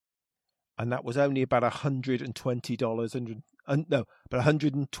villa, and that was only about $120, about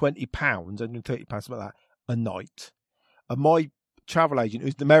 £120, £130, something like that, a night. And my travel agent,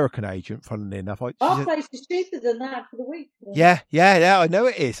 who's an American agent, funnily enough, our place is cheaper than that for the week. Yeah, I know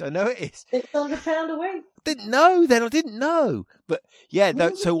it is. £600 a week. Didn't know then. I didn't know, but yeah.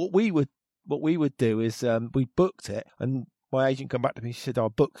 So what we would do is we booked it, and my agent come back to me. She said, "I'll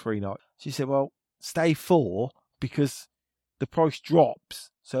book 3 nights." She said, "Well, stay 4 because the price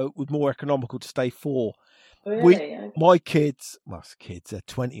drops, so it was more economical to stay 4." Really? My kids, they're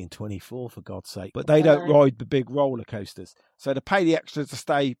 20 and 24 for God's sake, but they don't ride the big roller coasters, so to pay the extra to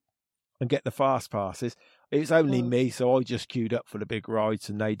stay and get the fast passes, it's only me. So I just queued up for the big rides,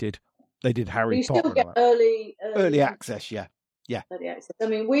 and they did Harry Potter. You still get early access, yeah. Early access. I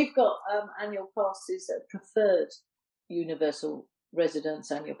mean, we've got annual passes at preferred Universal residents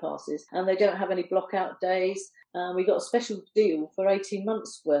annual passes, and they don't have any block out days. We got a special deal for 18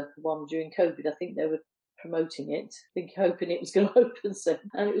 months worth of one during COVID. I think they were promoting it, hoping it was going to open soon,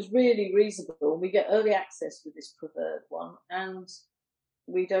 and it was really reasonable. We get early access with this preferred one, and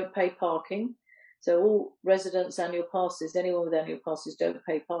we don't pay parking. So all residents' annual passes, anyone with annual passes, don't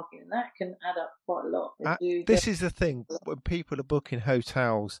pay parking, and that can add up quite a lot. This is the thing, when people are booking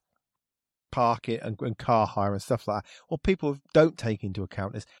hotels, parking and car hire and stuff like that, what people don't take into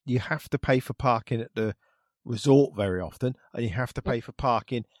account is you have to pay for parking at the resort very often, and you have to pay for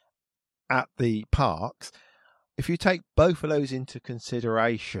parking at the parks. If you take both of those into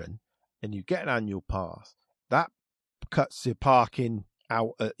consideration and you get an annual pass, that cuts the parking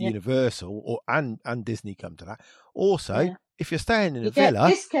out at Universal and Disney come to that. Also, if you're staying in a villa, get a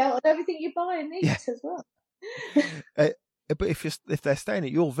discount on everything you buy and eat as well. But if they're staying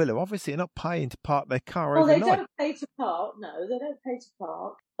at your villa, obviously they're not paying to park their car overnight. They don't pay to park. No, they don't pay to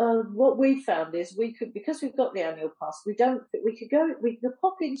park. What we found is because we've got the annual pass, we could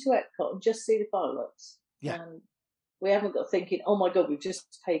pop into Epcot and just see the fireworks. Yeah. And we haven't got thinking, oh my God, we've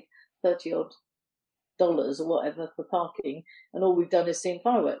just paid $30 odd or whatever for parking, and all we've done is seen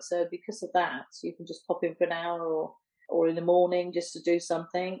fireworks. So because of that, you can just pop in for an hour or in the morning just to do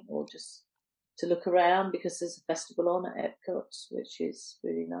something, or just to look around, because there's a festival on at Epcot, which is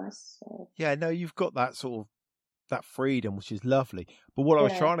really nice. So. Yeah, no, you've got that sort of that freedom, which is lovely. But what I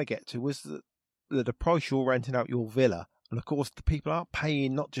was trying to get to was the price you're renting out your villa, and of course the people aren't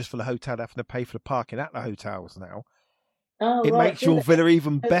paying not just for the hotel, they're having to pay for the parking at the hotels now. It makes your villa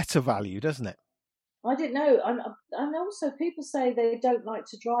even better value, doesn't it? I didn't know. And also, people say they don't like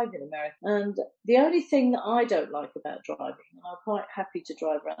to drive in America. And the only thing that I don't like about driving, and I'm quite happy to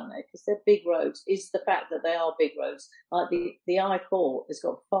drive around there because they're big roads, is the fact that they are big roads. Like the I-4 has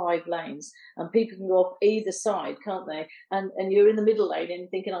got 5 lanes, and people can go off either side, can't they? And you're in the middle lane and you're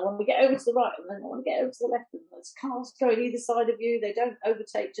thinking, I want to get over to the right, and then I want to get over to the left. And there's cars going either side of you. They don't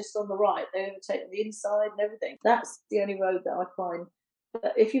overtake just on the right. They overtake on the inside and everything. That's the only road that I find.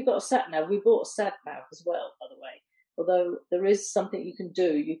 But if you've got a sat-nav, we bought a sat-nav as well, by the way. Although there is something you can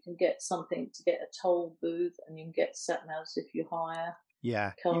do. You can get something to get a toll booth, and you can get sat-navs if you hire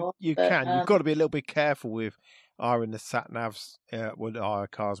Yeah, cars. you can. You've got to be a little bit careful with hiring the sat-navs, with hire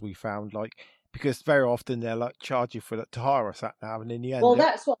cars we found, like, because very often they'll like charge you to hire a sat-nav, and in the end... Well,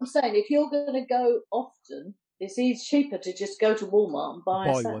 that's what I'm saying. If you're going to go often, it's cheaper to just go to Walmart and buy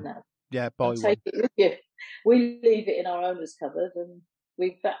a sat-nav. Yeah, buy one. Take it with you. We leave it in our owner's cupboard, and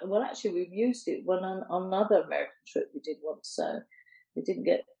we've used it on another American trip we did once, so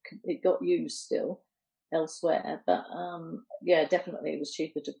it got used still elsewhere. But yeah, definitely it was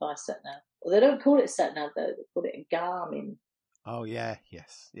cheaper to buy sat-nav. Well, they don't call it sat-nav though; they call it a Garmin. Oh yeah,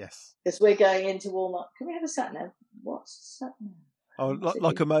 yes. Because we're going into Walmart. Can we have a sat-nav? What's a sat-nav? Oh,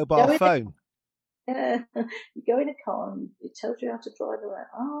 like a mobile phone. Yeah, you go in a car and it tells you how to drive around.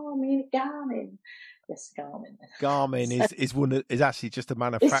 Oh, I mean a Garmin. Yes, Garmin. Garmin is actually just a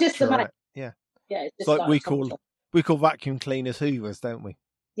manufacturer. It's just yeah. Yeah, it's just like we call vacuum cleaners Hoovers, don't we?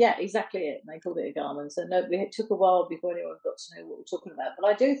 Yeah, exactly it. They called it a Garmin. So no, it took a while before anyone got to know what we're talking about. But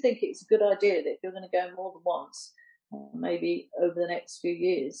I do think it's a good idea that if you're going to go more than once, maybe over the next few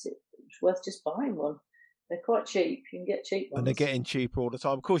years, it's worth just buying one. They're quite cheap. You can get cheap ones. And they're getting cheaper all the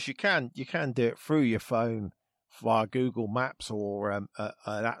time. Of course, you can do it through your phone via Google Maps or an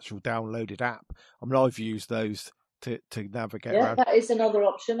actual downloaded app. I mean, I've used those to navigate around. Yeah, that is another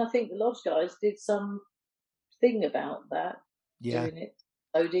option. I think the Lodge guys did some thing about that, doing it,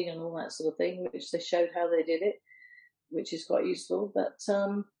 loading and all that sort of thing, which they showed how they did it, which is quite useful. But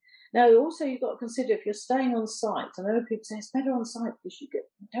no, also you've got to consider if you're staying on site. I know people say it's better on site because you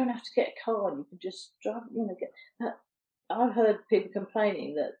don't have to get a car and you can just drive. I've heard people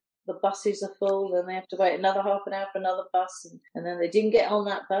complaining that the buses are full, then they have to wait another half an hour for another bus, and then they didn't get on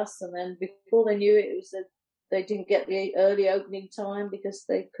that bus, and then before they knew it, it was that they didn't get the early opening time because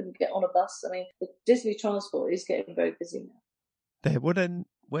they couldn't get on a bus. I mean, the Disney transport is getting very busy now.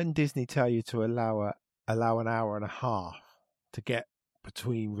 When Disney tell you to allow an hour and a half to get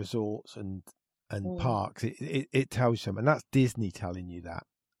between resorts and parks, it tells them, and that's Disney telling you that.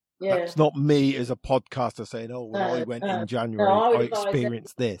 Yeah. That's not me as a podcaster saying, "Oh, when I went in January, I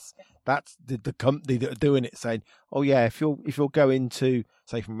experienced this." That's the company that are doing it saying, "Oh yeah, if you'll go into,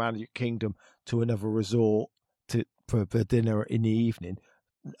 say, from Magic Kingdom to another resort for dinner in the evening,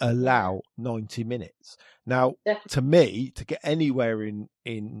 allow 90 minutes." Now, to me, to get anywhere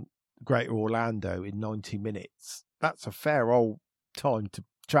in Greater Orlando in 90 minutes, that's a fair old time to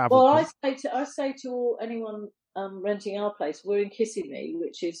travel. Well, I say to anyone renting our place, we're in Kissimmee,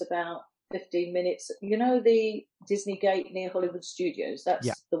 which is about 15 minutes. You know the Disney Gate near Hollywood Studios?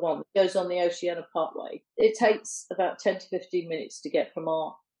 That's the one that goes on the Oceana Parkway. It takes about 10 to 15 minutes to get from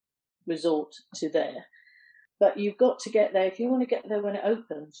our resort to there. But you've got to get there. If you want to get there when it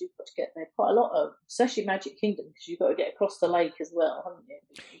opens, you've got to get there quite a lot of, especially Magic Kingdom, because you've got to get across the lake as well, haven't you?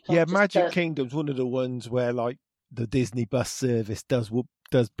 Yeah, Magic Kingdom's one of the ones where, like, the Disney bus service does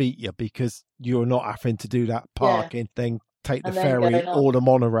beat you because you're not having to do that parking, then take the ferry or the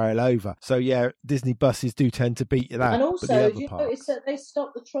monorail over. So yeah, Disney buses do tend to beat you that. And also, do you notice that they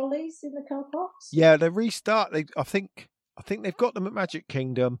stop the trolleys in the car parks? Yeah, they restart. I think they've got them at Magic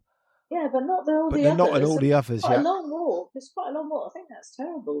Kingdom. Yeah, but not all the others. They're not in all the others. Quite a long walk. It's quite a long walk. I think that's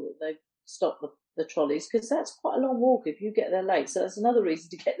terrible that they've stopped the trolleys, because that's quite a long walk if you get there late. So that's another reason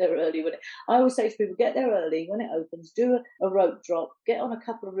to get there early. I always say to people, get there early when it opens, do a rope drop, get on a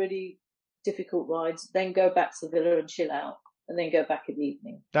couple of really difficult rides, then go back to the villa and chill out, and then go back in the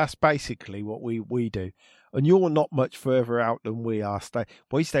evening. That's basically what we do. And you're not much further out than we are.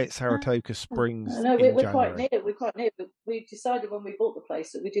 We stay at Saratoga Springs. No, we're quite near. We're quite near. But we decided when we bought the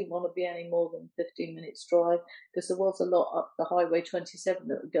place that we didn't want to be any more than 15 minutes drive, because there was a lot up the Highway 27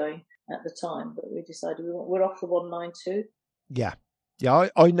 that were going at the time. But we decided we're off the 192. Yeah.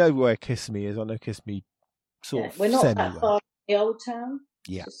 I know where Kissimmee is. I know Kissimmee sort of. We're not that far from the old town.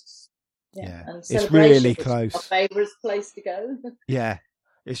 Yeah. Yeah. And it's really close. Our favourite place to go. Yeah.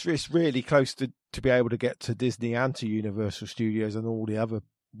 It's really close to be able to get to Disney and to Universal Studios and all the other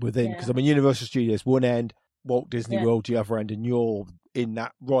within. Because, Universal Studios one end, Walt Disney World the other end, and you're in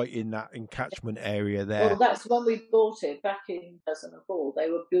that catchment area there. Well, that's when we bought it back in 2004. They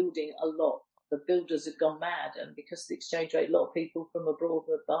were building a lot the builders had gone mad, and because of the exchange rate, a lot of people from abroad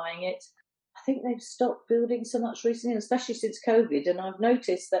were buying it. I think they've stopped building so much recently, especially since COVID. And I've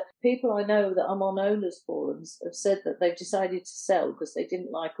noticed that people I know that I'm on owners forums have said that they've decided to sell because they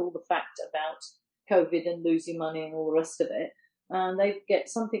didn't like all the fact about COVID and losing money and all the rest of it. And they get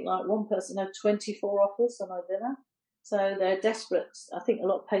something like one person had 24 offers on a villa. So they're desperate. I think a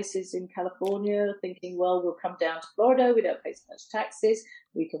lot of places in California are thinking, well, we'll come down to Florida. We don't pay so much taxes.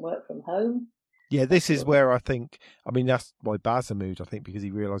 We can work from home. Yeah, this is where I think. I mean, that's why Bazza moved. I think because he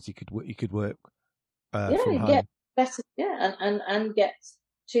realised he could work from home. Get better. Yeah, and get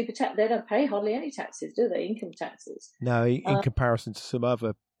cheaper tax. They don't pay hardly any taxes, do they? Income taxes. No, in comparison to some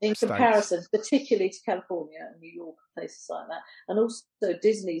other. In states. comparison, particularly to California and New York, places like that, and also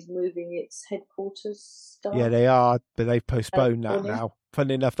Disney's moving its headquarters. Yeah, they are, but they've postponed that now.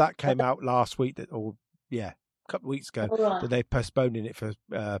 Funny enough, that came out last week. A couple of weeks ago, that they're postponing it for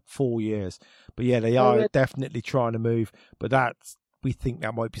 4 years. But yeah, they are definitely trying to move. But we think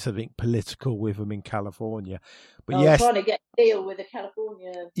that might be something political with them in California. But yes, trying to get a deal with the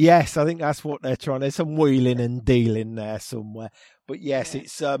California. Yes, I think that's what they're trying. There's some wheeling and dealing there somewhere. But yes,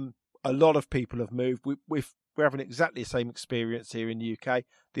 it's a lot of people have moved. We're having exactly the same experience here in the UK.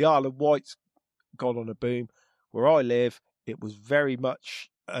 The Isle of Wight's gone on a boom. Where I live, it was very much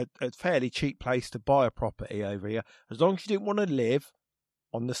a fairly cheap place to buy a property over here, as long as you didn't want to live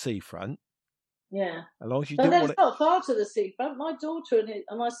on the seafront. Yeah, as long as you but didn't want that's not far to the seafront. My daughter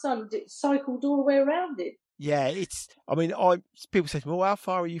and my son cycled all the way around it. Yeah, people say to me, well, how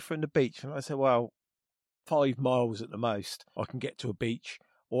far are you from the beach? And I say, well, 5 miles at the most. I can get to a beach,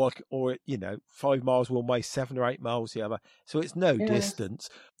 or 5 miles one way, 7 or 8 miles the other. So it's no distance.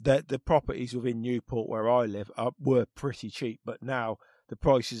 The properties within Newport where I live were pretty cheap, but now the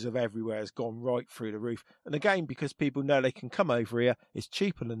prices of everywhere has gone right through the roof. And again, because people know they can come over here, it's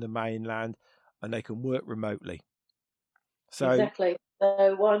cheaper than the mainland, and they can work remotely. So exactly.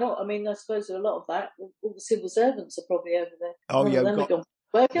 So why not? I mean, I suppose a lot of that, all the civil servants are probably over there. Oh, yeah,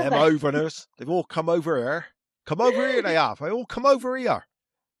 them overners. They've all come over here. Come over here, they have. They all come over here.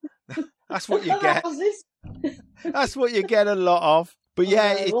 That's what you get. That's what you get a lot of. But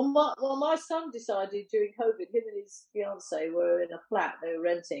yeah. My son decided during COVID, him and his fiancée were in a flat they were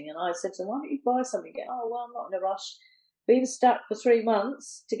renting, and I said to him, why don't you buy something? Oh, well, I'm not in a rush. Being stuck for 3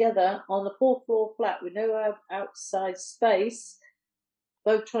 months together on the 4th floor flat with no outside space,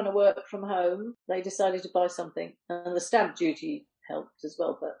 both trying to work from home, they decided to buy something. And the stamp duty helped as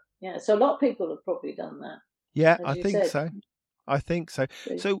well. But yeah, so a lot of people have probably done that. Yeah, I think so.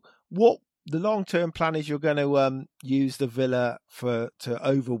 So what the long-term plan is, you're going to use the villa to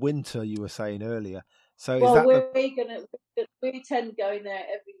overwinter, you were saying earlier. So we tend going there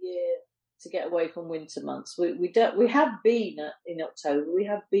every year to get away from winter months. We have been in October, we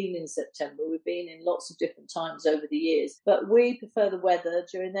have been in September, we've been in lots of different times over the years, but we prefer the weather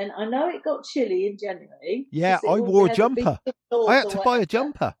during then. I know it got chilly in January. Yeah, I wore a jumper. I had to buy a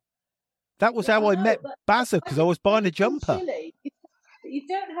jumper. That was how I met Bazza, because I was buying a jumper. Chilly. You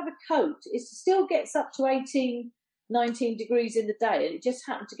don't have a coat. It still gets up to 18, 19 degrees in the day, and it just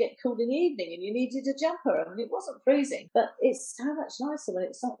happened to get cool in the evening, and you needed a jumper. I mean, it wasn't freezing, but it's so much nicer when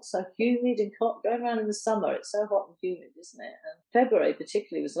it's not so humid and hot. Going around in the summer, it's so hot and humid, isn't it? And February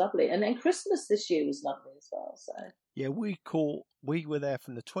particularly was lovely, and then Christmas this year was lovely as well. So yeah, we were there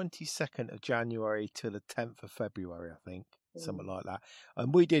from the 22nd of January to the 10th of February, I think, something like that,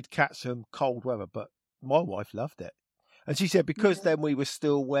 and we did catch some cold weather, but my wife loved it. And she said because then we were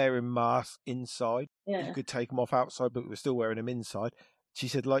still wearing masks inside. Yeah. You could take them off outside, but we were still wearing them inside. She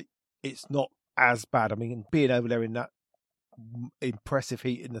said, it's not as bad. I mean, being over there in that impressive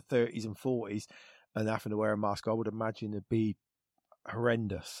heat in the 30s and 40s and having to wear a mask, I would imagine it'd be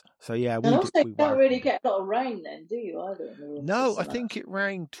horrendous. So, yeah. And also, you don't really get a lot of rain then, do you, either? No, I think it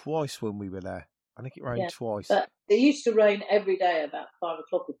rained twice when we were there. I think it rained twice. But it used to rain every day about 5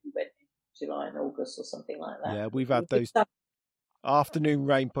 o'clock if you went in July and August or something like that. Yeah, we've had those afternoon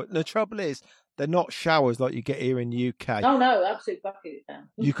rain, but the trouble is they're not showers like you get here in the UK. Oh no, absolute bucket down.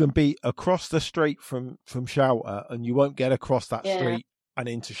 You can be across the street from Shelter and you won't get across that street and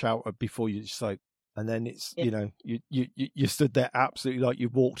into Shelter before you soak. And then it's you stood there absolutely like you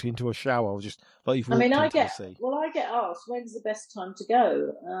walked into a shower, or just like you've walked into the sea. Well, I get asked when's the best time to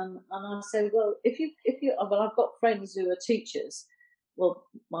go, and I say, well, if you I've got friends who are teachers. Well,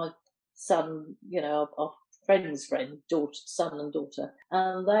 my son, our friend's friend, son and daughter,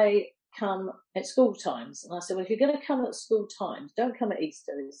 and they come at school times. And I said, well, if you're going to come at school times, don't come at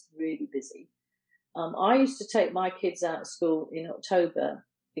Easter, it's really busy. I used to take my kids out of school in October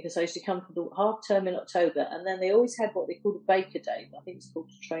because I used to come for the half term in October, and then they always had what they called a Baker Day. I think it's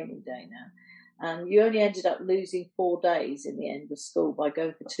called a training day now. and you only ended up losing 4 days in the end of school by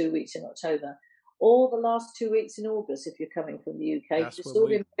going for 2 weeks in October, or the last 2 weeks in August if you're coming from the UK, That's because when all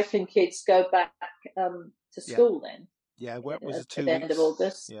the American kids go back to school then. Yeah, well, it was at 2 the weeks. end of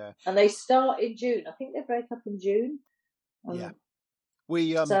August. Yeah. And they start in June. I think they break up in June. Yeah.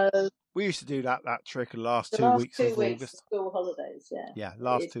 So we used to do that trick the last the 2 last weeks 2 of weeks August. of school holidays, yeah. Yeah,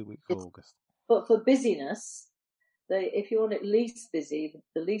 last 2 weeks of August. But for busyness, if you want it least busy,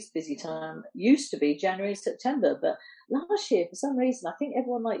 the least busy time used to be January and September. But last year, for some reason, I think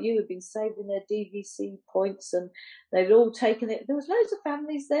everyone like you had been saving their DVC points, and they'd all taken it. There was loads of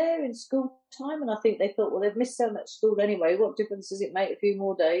families there in school time, and I think they thought, well, they've missed so much school anyway. What difference does it make a few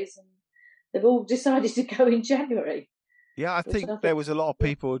more days? And they've all decided to go in January. Yeah, I think there was a lot of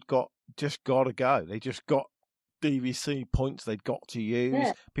people who'd got to go. They just got DVC points they'd got to use.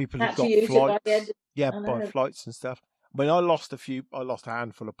 Yeah. People Had who'd to got use it flights. by By flights and stuff. I mean, I lost a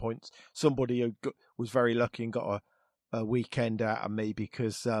handful of points. Somebody who was very lucky and got a weekend out of me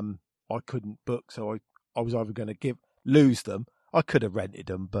because I couldn't book, so I was either going to lose them. I could have rented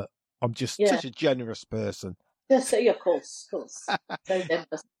them, but I'm just such a generous person. Just of course. So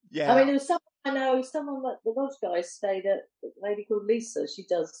generous. Yeah. I mean, there was someone like the Lodge guys stayed at a lady called Lisa. She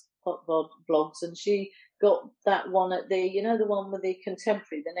does hot vlogs, and she got that one at the one with the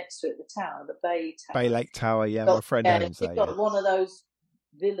Contemporary, the next to it, the tower, the Bay Tower. Bay Lake Tower, yeah. My friend owns that. She got one of those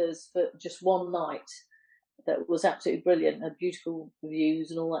villas for just one night that was absolutely brilliant, had beautiful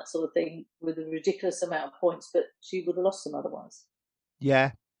views and all that sort of thing, with a ridiculous amount of points, but she would have lost them otherwise.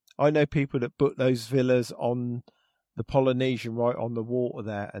 Yeah. I know people that book those villas on the Polynesian right on the water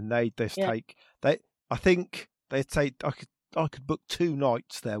there, and I think they say I could book 2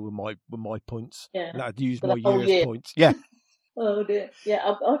 nights there with my points. Yeah. And I'd use For my the whole year's year. points. Yeah. Oh dear. Yeah,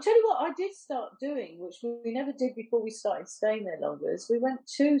 I'll tell you what I did start doing, which we never did before we started staying there longer, is we went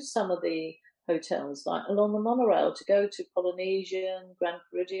to some of the hotels, like along the monorail, to go to Polynesian, Grand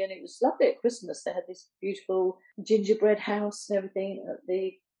Floridian. It was lovely at Christmas. They had this beautiful gingerbread house and everything at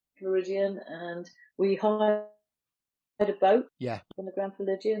the Floridian, and we hired a boat on the Grand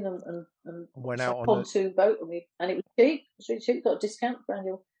Floridian and went out on a pontoon boat, and it was cheap. It was really cheap. We got a discount for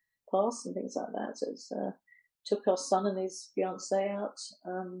annual pass and things like that. So it's took our son and his fiancée out,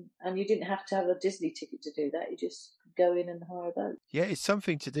 and you didn't have to have a Disney ticket to do that. You just could go in and hire a boat. Yeah, it's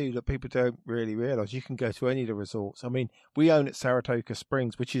something to do that people don't really realise. You can go to any of the resorts. I mean, we own at Saratoga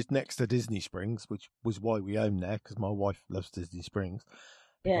Springs, which is next to Disney Springs, which was why we own there, because my wife loves Disney Springs.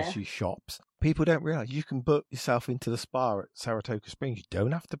 Because she shops. People don't realise you can book yourself into the spa at Saratoga Springs. You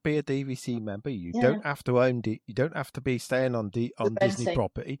don't have to be a DVC member. You don't have to own. You don't have to be staying on Disney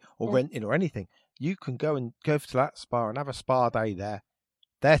property or renting or anything. You can go to that spa and have a spa day there.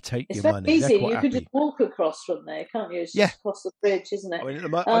 They take your money. It's very easy. You happy. can just walk across from there, can't you? It's just across the bridge, isn't it? I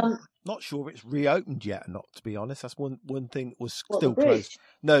mean, I'm not sure if it's reopened yet or not. To be honest, that's one thing that was still closed.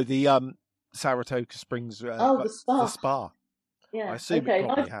 No, the Saratoga Springs. The spa. The spa. Yeah. I assume it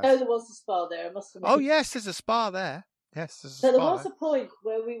probably has. know there was a spa there. I must admit. Oh yes, there's a spa there. Yes, there's a spa. So there was a point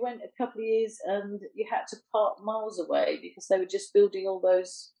where we went a couple of years, and you had to park miles away because they were just building all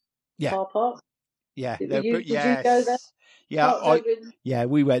those car parks. Yeah, did you go there? Yeah,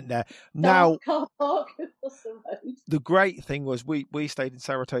 we went there. Now, car park across the road. The great thing was we stayed in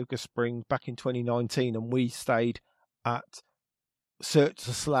Saratoga Springs back in 2019, and we stayed at Cirque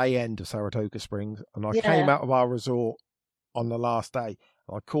du Soleil end of Saratoga Springs, and I came out of our resort on the last day.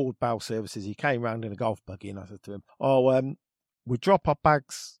 I called Bell Services. He came round in a golf buggy, and I said to him, we'll drop our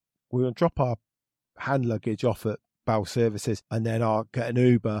bags, we'll drop our hand luggage off at Bell Services, and then I'll get an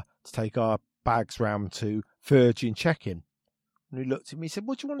Uber to take our bags round to Virgin check-in. And he looked at me and said,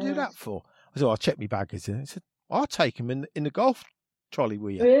 what do you want to do that for? I said, I'll check my baggage in. He said, I'll take him in the golf trolley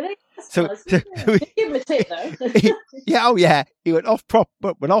with you. Really? That's nice, give him a tip though. He went off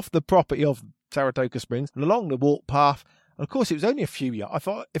the property of Saratoga Springs and along the walk path. And of course, it was only a few yards. I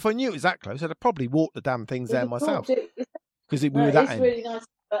thought if I knew it was that close, I'd probably walk the damn things there myself. Because we were that end. It's really nice.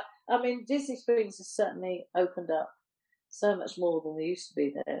 But I mean, Disney Springs has certainly opened up so much more than they used to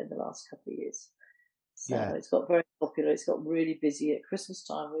be there in the last couple of years. So it's got very popular. It's got really busy at Christmas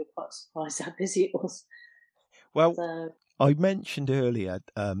time. We were quite surprised how busy it was. Well, I mentioned earlier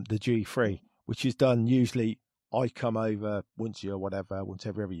the G3, which is done usually. I come over once a year, once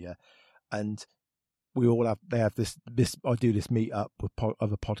every year, and we all have. They have this. I do this meet up with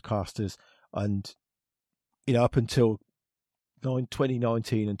other podcasters, and up until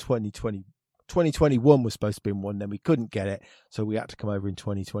 2019 and 2020. 2021 was supposed to be one, then we couldn't get it, so we had to come over in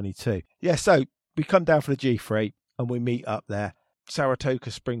 2022. Yeah, so we come down for the G3 and we meet up there.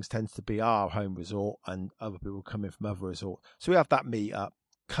 Saratoga Springs tends to be our home resort, and other people come in from other resorts. So we have that meet up,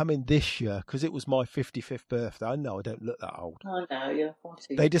 coming this year, because it was my 55th birthday. I know I don't look that old. I know, you're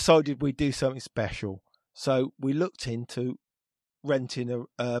 40. They decided we'd do something special. So we looked into renting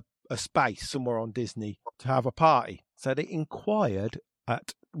a space somewhere on Disney to have a party. So they inquired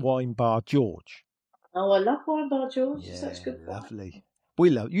at Wine Bar George. Oh, I love Wine Bar George. Yeah, such good wine. Lovely. We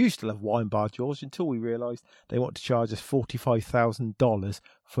used to love Wine Bar George until we realised they want to charge us $45,000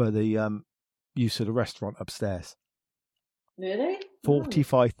 for the use of the restaurant upstairs. Really?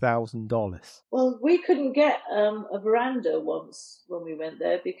 $45,000. Well, we couldn't get a veranda once when we went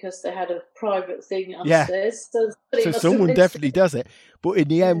there because they had a private thing upstairs. Yeah. So someone definitely does it. But in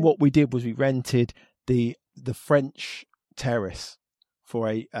the end, what we did was we rented the French terrace for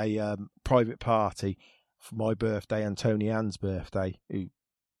a private party for my birthday and Tony Ann's birthday, who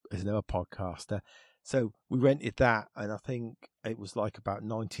is another podcaster. So we rented that, and I think it was like about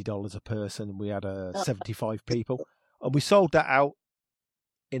 $90 a person, and we had 75 people. And we sold that out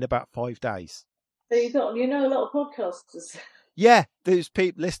in about 5 days. So you know a lot of podcasters. Yeah, there's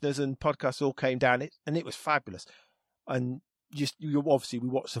people, listeners and podcasts all came down, and it was fabulous. And you obviously we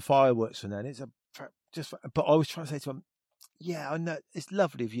watched the fireworks and then but I was trying to say to them, yeah, I know it's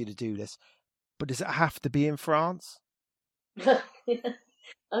lovely of you to do this, but does it have to be in France? I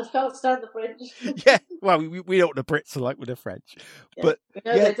can't stand the French. Yeah, well, we know what the Brits are like with the French, yeah. But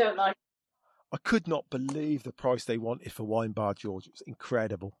they don't like. I could not believe the price they wanted for Wine Bar George. It was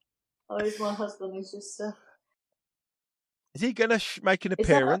incredible. Oh, he's my husband. He's just. Is he going to make an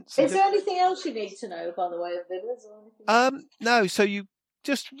appearance? Is there anything else you need to know, by the way, of villas or anything? No. So you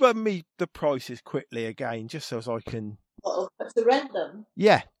just run me the prices quickly again, just so as I can. To rent them.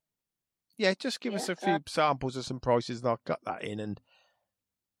 Yeah. Just give us a few samples of some prices, and I'll cut that in. And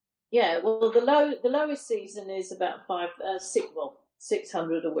yeah, well, the lowest season is about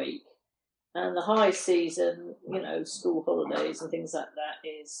 600 a week. And the high season, school holidays and things like that,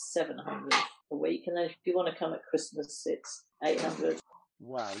 is 700 a week. And then if you want to come at Christmas, it's 800.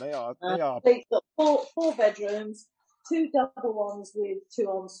 Wow, they are. They've got four bedrooms, 2 double ones with 2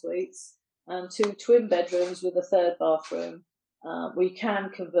 en suites, and 2 twin bedrooms with a 3rd bathroom. We can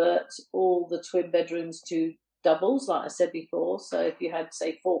convert all the twin bedrooms to doubles, like I said before. So if you had,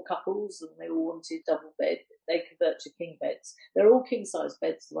 say, 4 couples and they all wanted double bed, they convert to king beds. They're all king size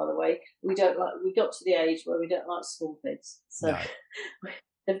beds, by the way. We got to the age where we don't like small beds, so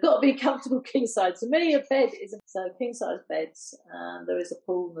they've got to be comfortable king size. So many a bed is king size beds, and there is a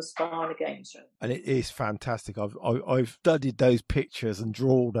pool and a spa and a games room. And it is fantastic. I've studied those pictures and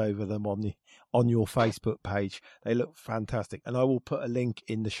drawn over them on your Facebook page. They look fantastic, and I will put a link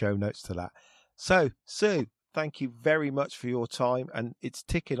in the show notes to that. So, Sue, thank you very much for your time, and it's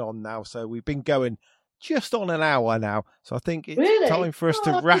ticking on now. So we've been going just on an hour now, so I think it's time for us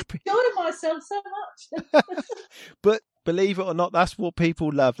to wrap it. I'm enjoying myself so much. But believe it or not, that's what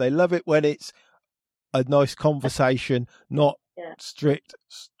people love. They love it when it's a nice conversation, not strict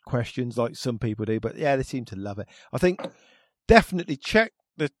questions like some people do. But yeah, they seem to love it. I think definitely check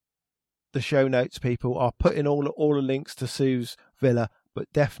the show notes, people. I'll put in all the links to Sue's villa,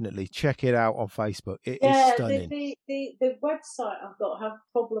 but definitely check it out on Facebook. It is stunning. The website I've got have a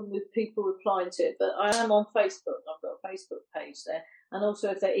problem with people replying to it, but I am on Facebook. I've got a Facebook page there. And also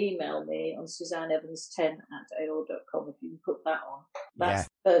if they email me on SuzanneEvans10@AOL.com, if you can put that on, that's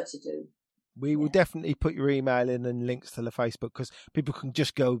her to do. We will definitely put your email in and links to the Facebook, because people can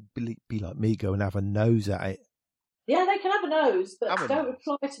just go be like me, go and have a nose at it. Yeah, they can have a nose, but don't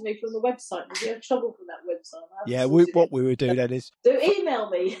reply to me from the website. We'll have trouble from that website. Yeah, what we would do then is... So email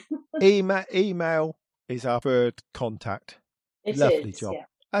me. Email is our third contact. Lovely job. Yeah.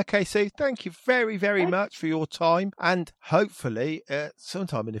 Okay, Sue, thank you very, very much for your time. And hopefully,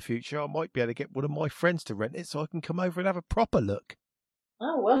 sometime in the future, I might be able to get one of my friends to rent it so I can come over and have a proper look.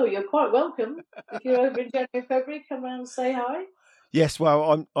 Oh, well, you're quite welcome. If you're over in January, February, come round and say hi. Yes,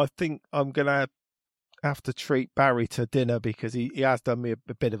 well, I think I'm going to have to treat Barry to dinner because he has done me a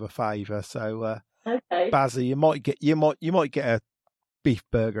bit of a favour. So, okay, Bazzy, you might get a beef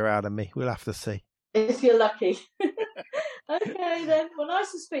burger out of me. We'll have to see. If you're lucky. Okay, then. Well,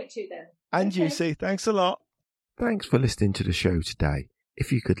 nice to speak to you then. And you, Sue. Thanks a lot. Thanks for listening to the show today.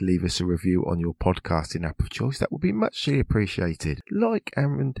 If you could leave us a review on your podcasting app of choice, that would be muchly appreciated. Like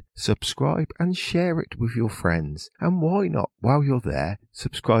and subscribe and share it with your friends. And why not, while you're there,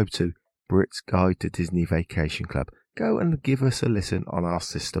 subscribe to Brit's Guide to Disney Vacation Club. Go and give us a listen on our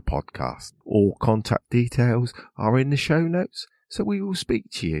sister podcast. All contact details are in the show notes, so we will speak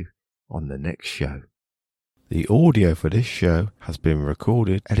to you on the next show. The audio for this show has been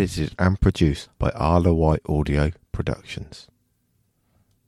recorded, edited and produced by Arla White Audio Productions.